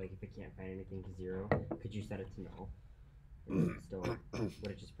value, like if it can't find anything, to 0, could you set it to null? And still,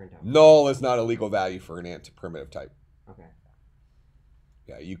 would it just print out? Null is not a legal value for an int primitive type. Okay.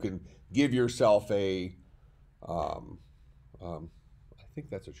 Yeah, you can give yourself a, I think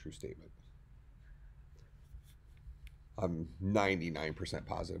that's a true statement. I'm 99%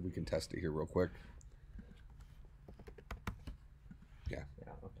 positive. We can test it here real quick. Yeah.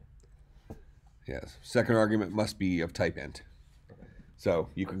 Yeah, okay. Yes. Second argument must be of type int. Okay. So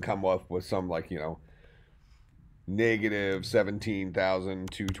you can come up with some like, negative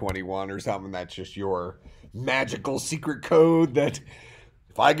 17,221 or something. That's just your magical secret code that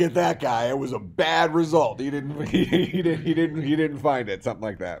If I get that guy, it was a bad result. He didn't find it. Something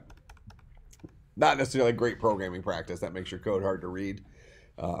like that. Not necessarily great programming practice. That makes your code hard to read.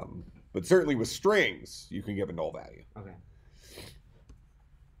 But certainly with strings, you can give a null value. Okay.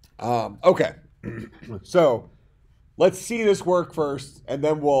 Okay. So let's see this work first, and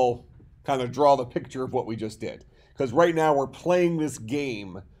then we'll kind of draw the picture of what we just did. Because right now we're playing this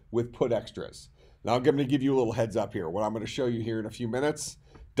game with put extras. Now I'm going to give you a little heads up here. What I'm going to show you here in a few minutes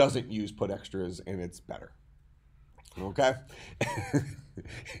doesn't use put extras, and it's better. Okay?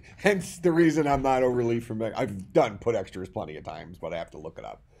 Hence the reason I'm not overly familiar. I've done put extras plenty of times, but I have to look it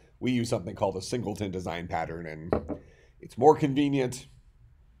up. We use something called a singleton design pattern, and it's more convenient.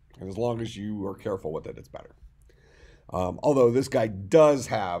 And as long as you are careful with it, it's better. Although this guy does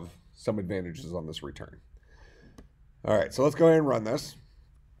have some advantages on this return. All right, so let's go ahead and run this.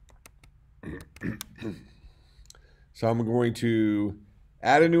 So I'm going to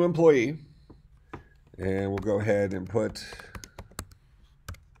add a new employee, and we'll go ahead and put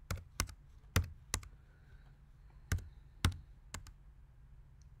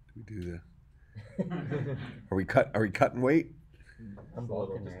do the are we cutting weight? I'm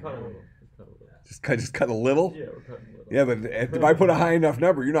bulking Just right cut a now. little. Just cut a little? Yeah, we're cutting a little. Yeah, but if I put a high enough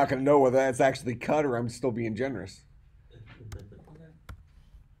number, you're not going to know whether that's actually cut or I'm still being generous.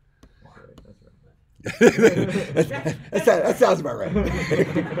 That's right. that sounds about right.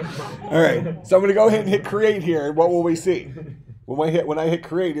 All right, so I'm going to go ahead and hit create here, and what will we see? When I hit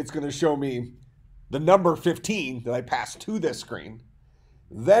create, it's going to show me the number 15 that I passed to this screen.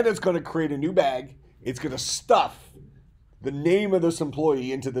 Then it's going to create a new bag. It's going to stuff the name of this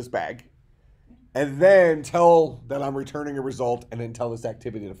employee into this bag, and then tell that I'm returning a result, and then tell this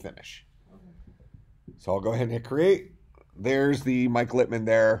activity to finish. So I'll go ahead and hit create. There's the Mike Littman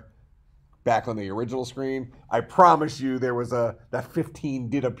there, back on the original screen. I promise you there was that 15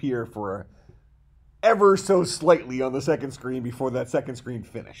 did appear for ever so slightly on the second screen before that second screen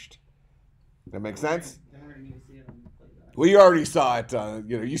finished. That make sense? Then we're gonna need to see it on the playback. Well, you already saw it.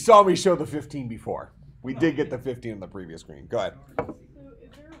 You saw me show the 15 before. We did get the 15 on the previous screen. Go ahead. So is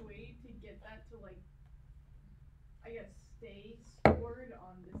there a way to get that to, like, I guess, stay stored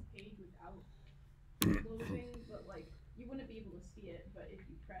on this page without closing, but, like, you wouldn't be able to see it, but if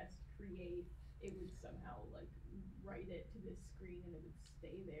you pressed create, it would somehow, like, write it to this screen and it would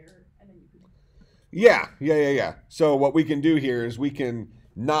stay there, and then you could... Yeah. So what we can do here is we can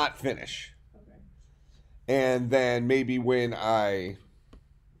not finish. Okay. And then maybe when I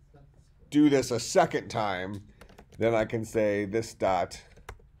do this a second time, then I can say this dot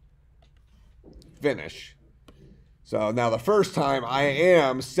finish. So now the first time I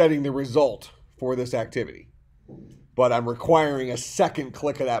am setting the result for this activity, but I'm requiring a second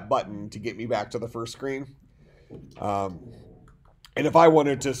click of that button to get me back to the first screen. And if I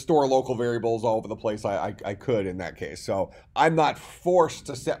wanted to store local variables all over the place, I could in that case. So I'm not forced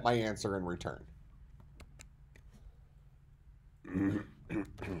to set my answer in return. Like,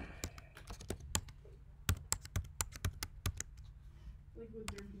 would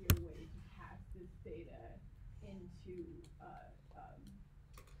there be a way to pass this data into,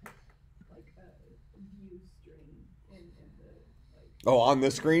 like, a view string in the, like... Oh, on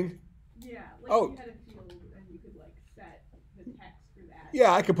this screen? Yeah, like, Oh. you had a field and you could, like, set the text for that.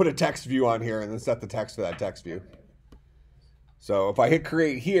 Yeah, I could put a text view on here and then set the text for that text view. So if I hit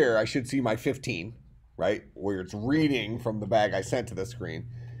create here, I should see my 15, right? Where it's reading from the bag I sent to the screen.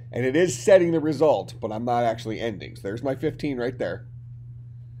 And it is setting the result, but I'm not actually ending. So there's my 15 right there.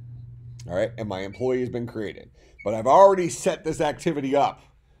 All right, and my employee has been created. But I've already set this activity up.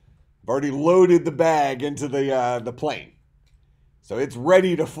 I've already loaded the bag into the plane. So it's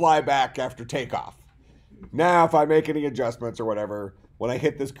ready to fly back after takeoff. Now, if I make any adjustments or whatever, when I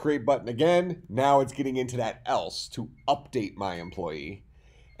hit this create button again, now it's getting into that else to update my employee.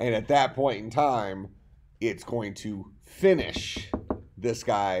 And at that point in time, it's going to finish this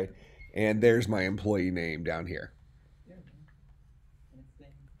guy. And there's my employee name down here.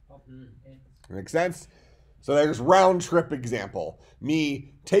 Make sense? So there's round trip example.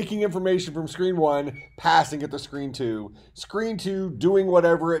 Me taking information from screen 1, passing it to screen 2, screen 2 doing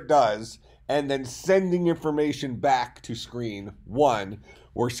whatever it does, and then sending information back to screen 1,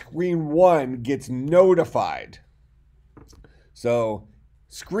 where screen 1 gets notified. So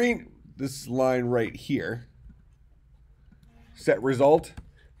this line right here, set result,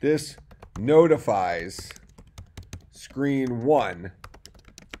 this notifies screen 1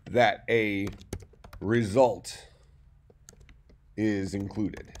 that a result is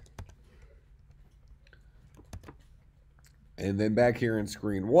included. And then back here in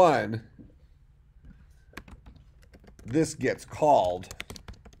screen 1, this gets called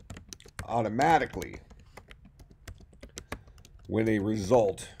automatically when a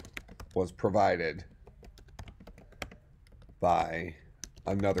result was provided by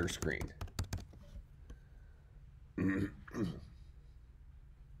another screen.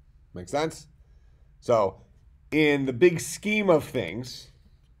 Make sense? So, in the big scheme of things,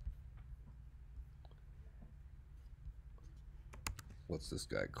 what's this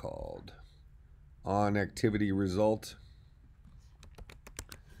guy called? On activity result.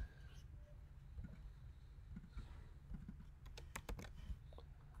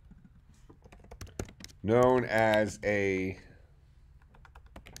 Known as a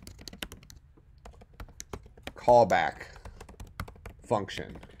callback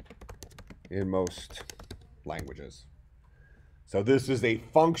function in most languages. So this is a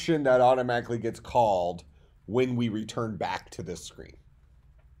function that automatically gets called when we return back to this screen.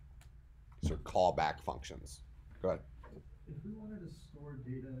 These are callback functions. Go ahead. If we wanted to store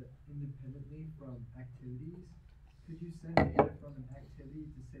data independently from activities, could you send data from an activity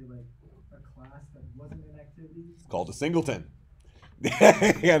to say like a class that wasn't an activity? It's called a singleton.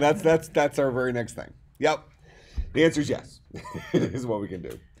 Yeah, that's our very next thing. Yep. The answer is yes. Is what we can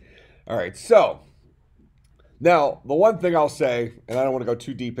do. All right, so now the one thing I'll say, and I don't want to go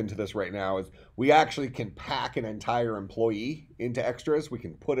too deep into this right now, is we actually can pack an entire employee into extras. We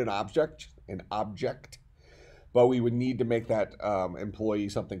can put an object, but we would need to make that employee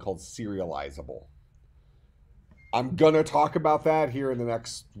something called serializable. I'm going to talk about that here in the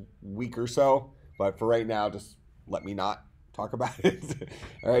next week or so, but for right now, just let me not talk about it.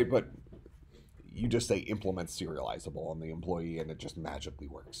 All right, but you just say implement serializable on the employee and it just magically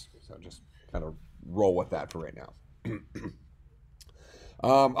works. So just kind of roll with that for right now.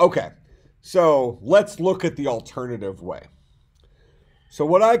 Okay, so let's look at the alternative way. So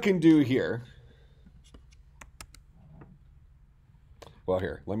what I can do here, well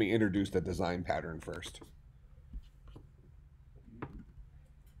here, let me introduce the design pattern first.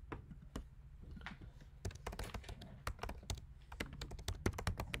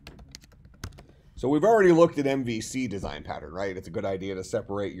 So we've already looked at MVC design pattern, right? It's a good idea to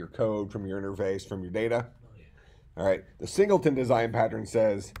separate your code from your interface, from your data. All right, the singleton design pattern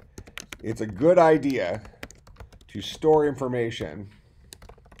says it's a good idea to store information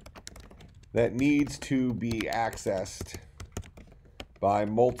that needs to be accessed by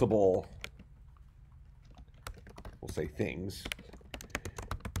multiple, we'll say things,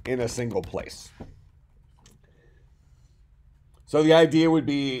 in a single place. So the idea would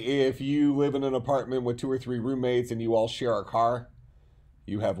be if you live in an apartment with 2 or 3 roommates and you all share a car,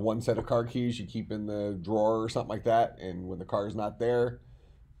 you have one set of car keys you keep in the drawer or something like that. And when the car is not there,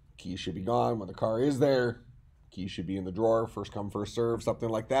 keys should be gone. When the car is there, keys should be in the drawer, first come, first serve, something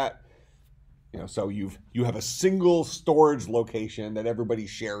like that. You know, so you have a single storage location that everybody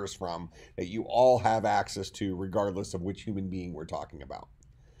shares from that you all have access to regardless of which human being we're talking about.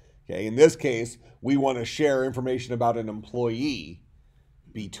 Okay, in this case, we want to share information about an employee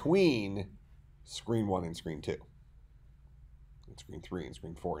between screen 1 and screen 2, and screen 3 and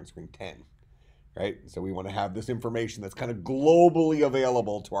screen 4 and screen 10, right? So we want to have this information that's kind of globally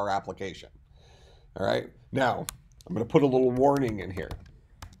available to our application. All right, now I'm going to put a little warning in here.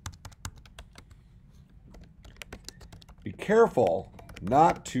 Be careful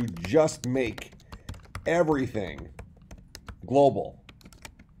not to just make everything global,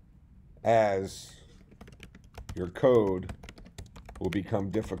 as your code will become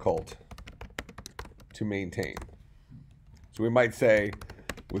difficult to maintain. So we might say,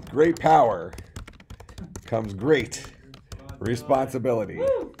 with great power comes great responsibility.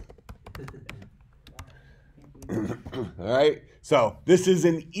 All right, so this is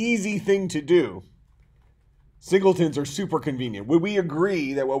an easy thing to do. Singletons are super convenient. Would we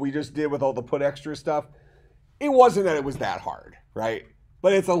agree that what we just did with all the put extra stuff, it wasn't that it was that hard, right?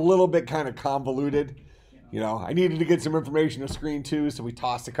 But it's a little bit kind of convoluted. You know, I needed to get some information to screen 2, so we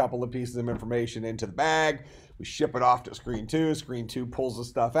tossed a couple of pieces of information into the bag. We ship it off to screen 2. Screen 2 pulls the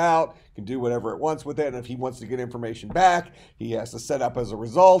stuff out, can do whatever it wants with it. And if he wants to get information back, he has to set up as a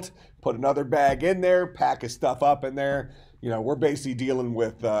result, put another bag in there, pack his stuff up in there. You know, we're basically dealing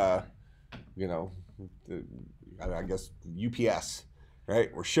with, you know, I guess UPS,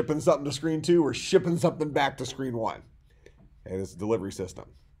 right? We're shipping something to screen 2. We're shipping something back to screen 1. And it's a delivery system.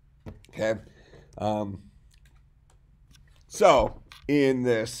 Okay. So in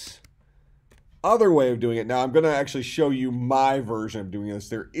this other way of doing it, now I'm going to actually show you my version of doing this.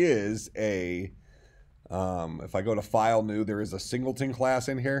 There is a, if I go to File, New, there is a singleton class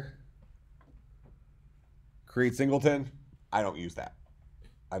in here. Create singleton. I don't use that.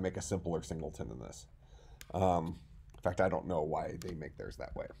 I make a simpler singleton than this. In fact, I don't know why they make theirs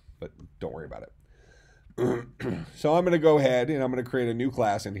that way. but don't worry about it. So I'm going to go ahead and I'm going to create a new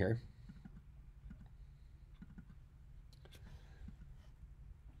class in here.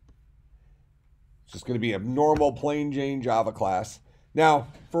 It's just going to be a normal plain Jane Java class. Now,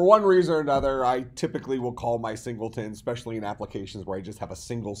 for one reason or another, I typically will call my singleton, especially in applications where I just have a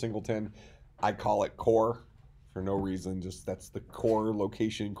single singleton, I call it core for no reason. Just that's the core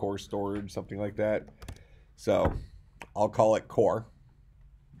location, core storage, something like that. So I'll call it core.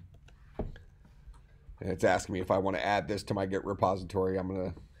 And it's asking me if I want to add this to my Git repository. I'm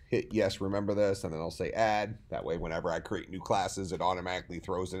going to hit yes, remember this, and then I'll say add. That way, whenever I create new classes, it automatically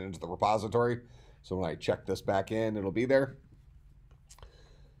throws it into the repository. So when I check this back in, it'll be there.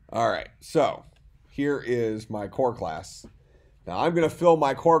 All right, so here is my core class. Now I'm going to fill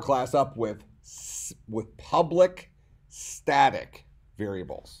my core class up with public static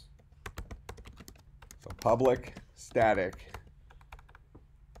variables. So public static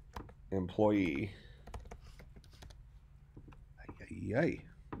employee. Yay.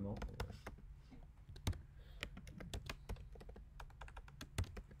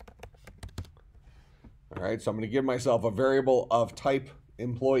 All right, so I'm going to give myself a variable of type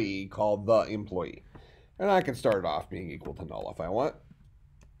employee called the employee. And I can start it off being equal to null if I want.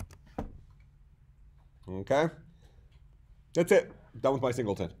 Okay. That's it. Done with my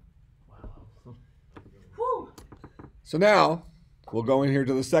singleton. Whew. So now we'll go in here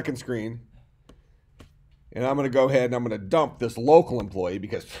to the second screen. And I'm going to go ahead and I'm going to dump this local employee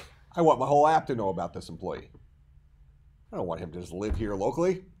because I want my whole app to know about this employee. I don't want him to just live here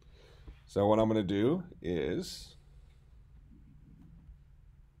locally. So what I'm going to do is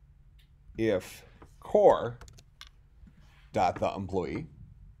if core dot the employee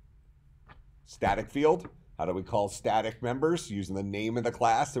static field, how do we call static members using the name of the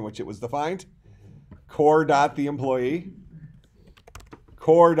class in which it was defined? Core dot the employee,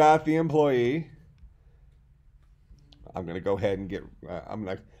 core dot the employee. I'm going to go ahead and get I'm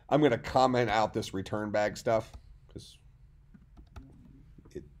going to comment out this return bag stuff because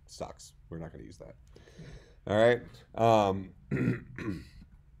it sucks. We're not going to use that. All right.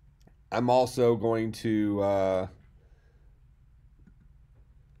 I'm also going to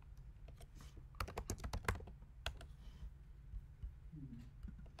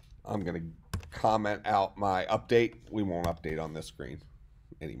I'm going to comment out my update. We won't update on this screen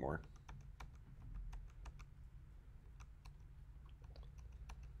anymore.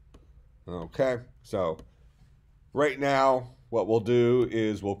 Okay, so right now what we'll do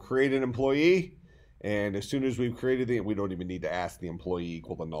is we'll create an employee, and as soon as we've created it, we don't even need to ask the employee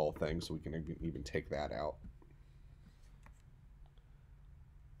equal to null thing, so we can even take that out.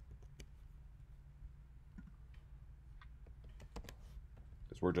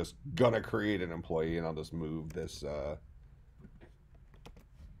 Because we're just gonna create an employee, and I'll just move this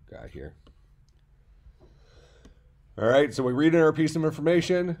guy here. All right, so we read in our piece of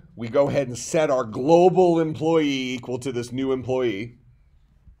information. We go ahead and set our global employee equal to this new employee.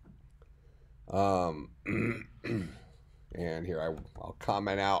 And here I'll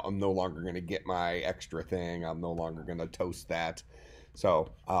comment out, I'm no longer going to get my extra thing. I'm no longer going to toast that.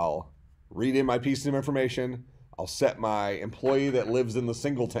 So I'll read in my piece of information. I'll set my employee that lives in the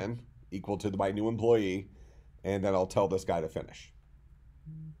singleton equal to my new employee. And then I'll tell this guy to finish.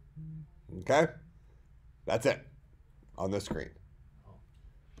 Okay? That's it. On this screen.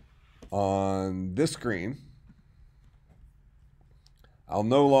 On this screen, I'll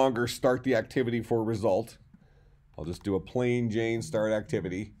no longer start the activity for result. I'll just do a plain Jane start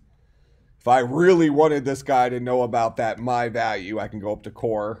activity. If I really wanted this guy to know about that my value, I can go up to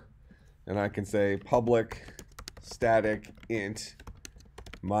core and I can say public static int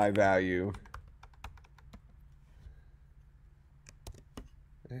my value.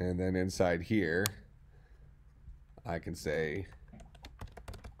 And then inside here, I can say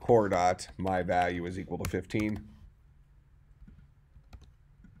core dot my value is equal to 15.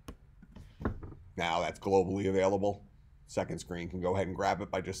 Now that's globally available. Second screen can go ahead and grab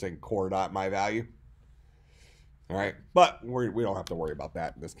it by just saying core dot my value. All right, but we don't have to worry about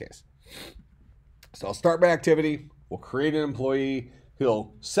that in this case. So I'll start my activity. We'll create an employee.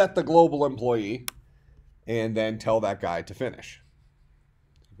 He'll set the global employee and then tell that guy to finish.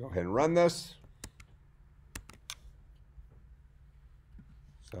 Go ahead and run this.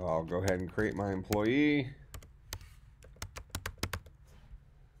 So I'll go ahead and create my employee.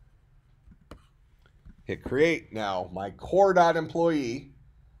 Hit create. Now my core.employee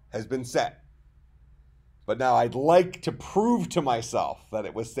has been set. But now I'd like to prove to myself that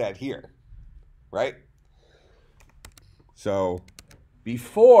it was set here, right? So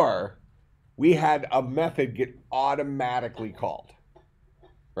before we had a method get automatically called.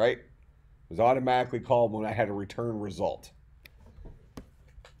 right? It was automatically called when I had a return result.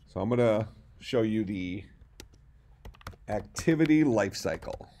 So I'm going to show you the activity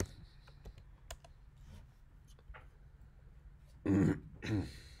lifecycle. I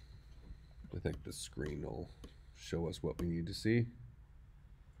think the screen will show us what we need to see.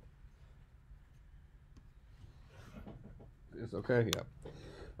 It's okay, yeah.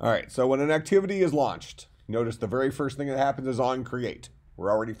 All right, so when an activity is launched, notice the very first thing that happens is on create.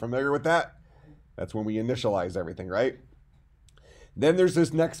 We're already familiar with that. That's when we initialize everything, right? Then there's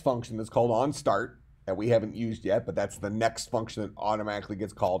this next function that's called on start that we haven't used yet, but that's the next function that automatically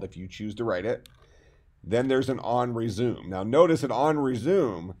gets called if you choose to write it. Then there's an on resume. Now notice an on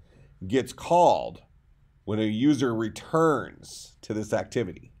resume gets called when a user returns to this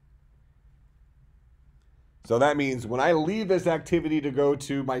activity. So that means when I leave this activity to go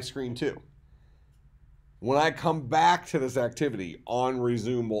to my screen 2, when I come back to this activity, on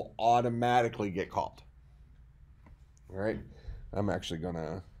resume will automatically get called. All right, I'm actually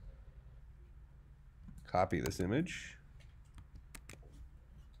gonna copy this image.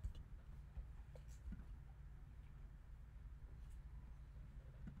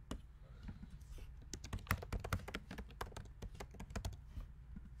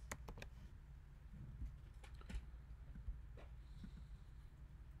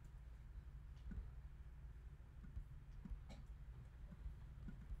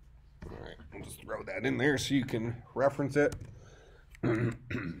 All right, I'll just throw that in there so you can reference it.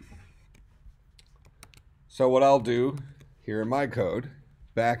 So what I'll do here in my code,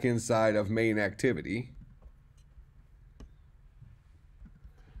 back inside of main activity,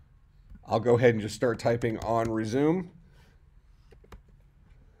 I'll go ahead and just start typing on resume.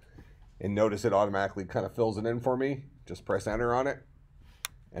 And notice it automatically kind of fills it in for me. Just press enter on it,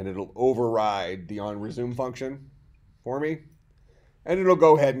 and it'll override the on resume function for me. And it'll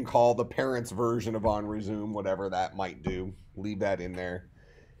go ahead and call the parent's version of on resume, whatever that might do. Leave that in there.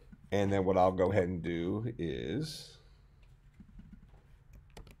 And then what I'll go ahead and do is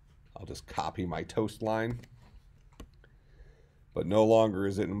I'll just copy my toast line. But no longer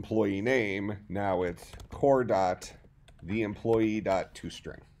is it employee name. Now it's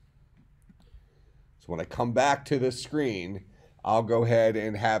core.theemployee.toString. So when I come back to this screen, I'll go ahead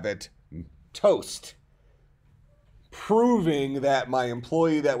and have it toast, proving that my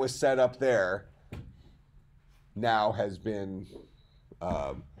employee that was set up there now has been,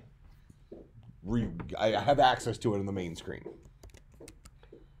 I have access to it in the main screen.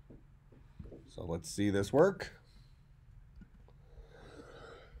 So let's see this work.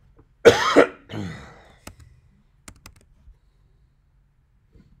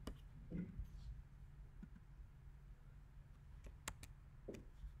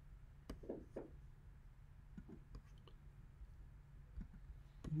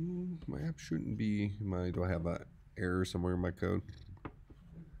 My app shouldn't be, do I have an error somewhere in my code?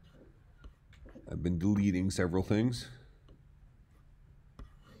 I've been deleting several things.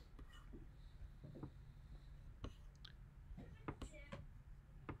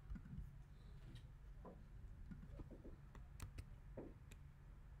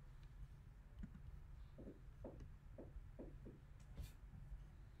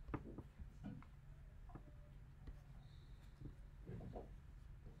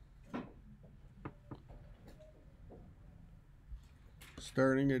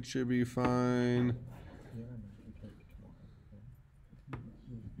 Starting, it should be fine.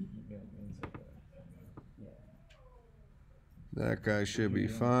 That guy should be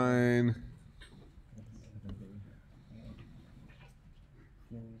fine.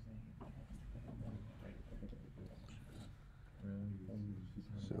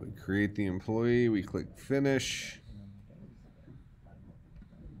 So we create the employee, we click finish.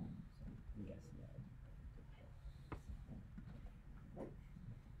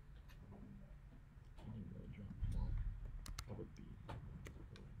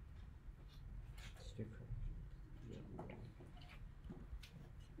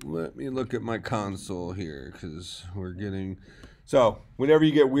 Let me look at my console here because we're getting... So whenever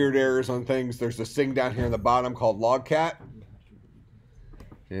you get weird errors on things, there's this thing down here in the bottom called logcat.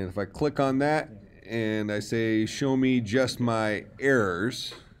 And if I click on that and I say, show me just my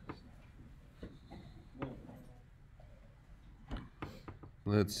errors.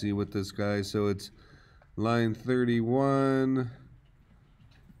 Let's see what this guy, so it's line 31.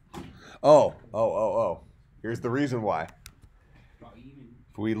 Oh. Here's the reason why.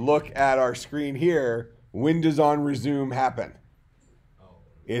 If we look at our screen here, when does on resume happen?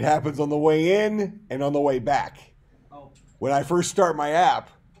 It happens on the way in and on the way back. When I first start my app,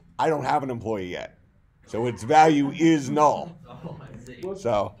 I don't have an employee yet. So its value is null.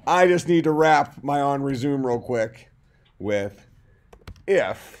 So I just need to wrap my on resume real quick with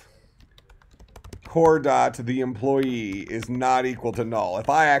if core dot the employee is not equal to null. If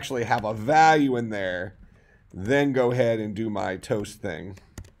I actually have a value in there, then go ahead and do my toast thing.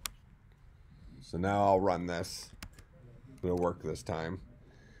 So now I'll run this. It'll work this time.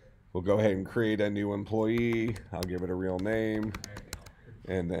 We'll go ahead and create a new employee. I'll give it a real name.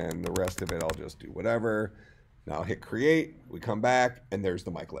 And then the rest of it, I'll just do whatever. Now I'll hit create. We come back, and there's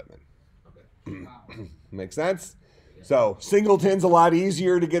the Mike Littman. Make sense? So singleton's a lot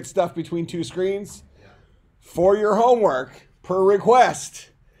easier to get stuff between two screens. For your homework, per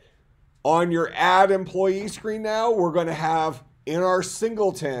request, on your add employee screen now, we're going to have in our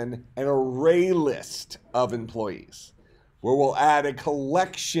singleton an array list of employees, where we'll add a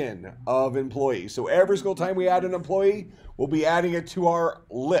collection of employees. So every single time we add an employee, we'll be adding it to our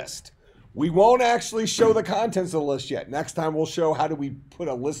list. We won't actually show the contents of the list yet. Next time we'll show how do we put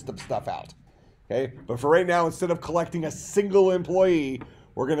a list of stuff out. Okay? But for right now, instead of collecting a single employee,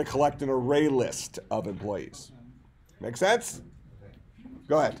 we're going to collect an array list of employees. Make sense?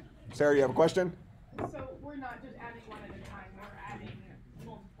 Go ahead. Sarah, you have a question? So we're not just adding one at a time, we're adding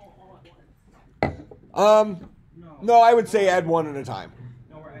multiple all at once. No, I would say add one at a time.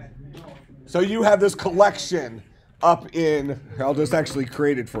 So you have this collection up in, I'll just actually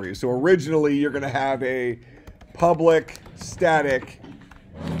create it for you. So originally you're going to have a public static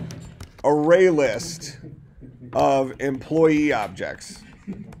array list of employee objects.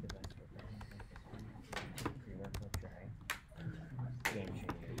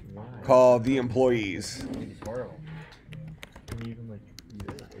 Called the employees. It's horrible. Can you even like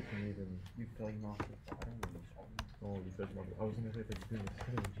can you even you flame off the bottom and oh you said more I was gonna say that you're doing a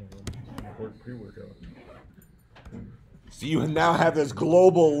setting channel pre-workout. So you now have this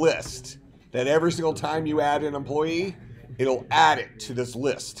global list that every single time you add an employee, it'll add it to this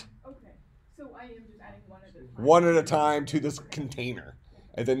list. Okay, so I am just adding one at a time. One at a time to this container.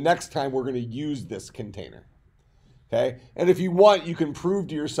 And then next time we're going to use this container. Okay? And if you want, you can prove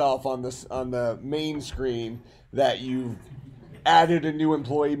to yourself on the main screen that you've added a new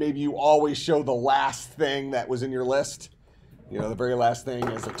employee. Maybe you always show the last thing that was in your list. You know, the very last thing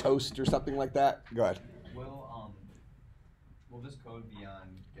is a toast or something like that. Go ahead. Will this code be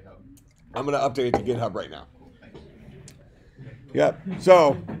on GitHub? I'm going to update it to GitHub right now. Yep.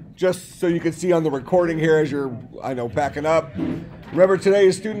 So just so you can see on the recording here as you're, backing up. Remember today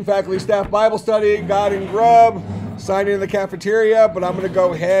is student, faculty, staff Bible study, God and Grub, signing in the cafeteria, but I'm going to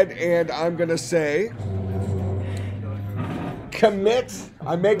go ahead and I'm going to say commit.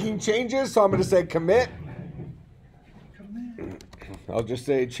 I'm making changes, so I'm going to say commit. I'll just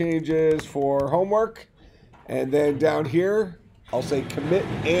say changes for homework. And then down here, I'll say commit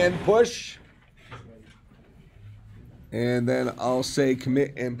and push. And then I'll say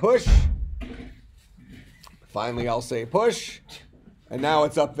commit and push. Finally, I'll say push. And now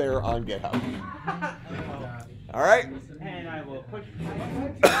it's up there on GitHub. All right? And I will push.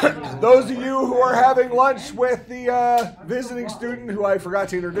 Those of you who are having lunch with the visiting student who I forgot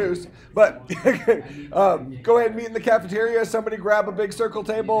to introduce, but go ahead and meet in the cafeteria. Somebody grab a big circle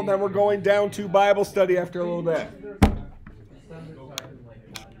table, and then we're going down to Bible study after a little bit.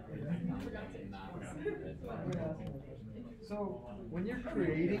 So when you're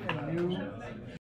creating a new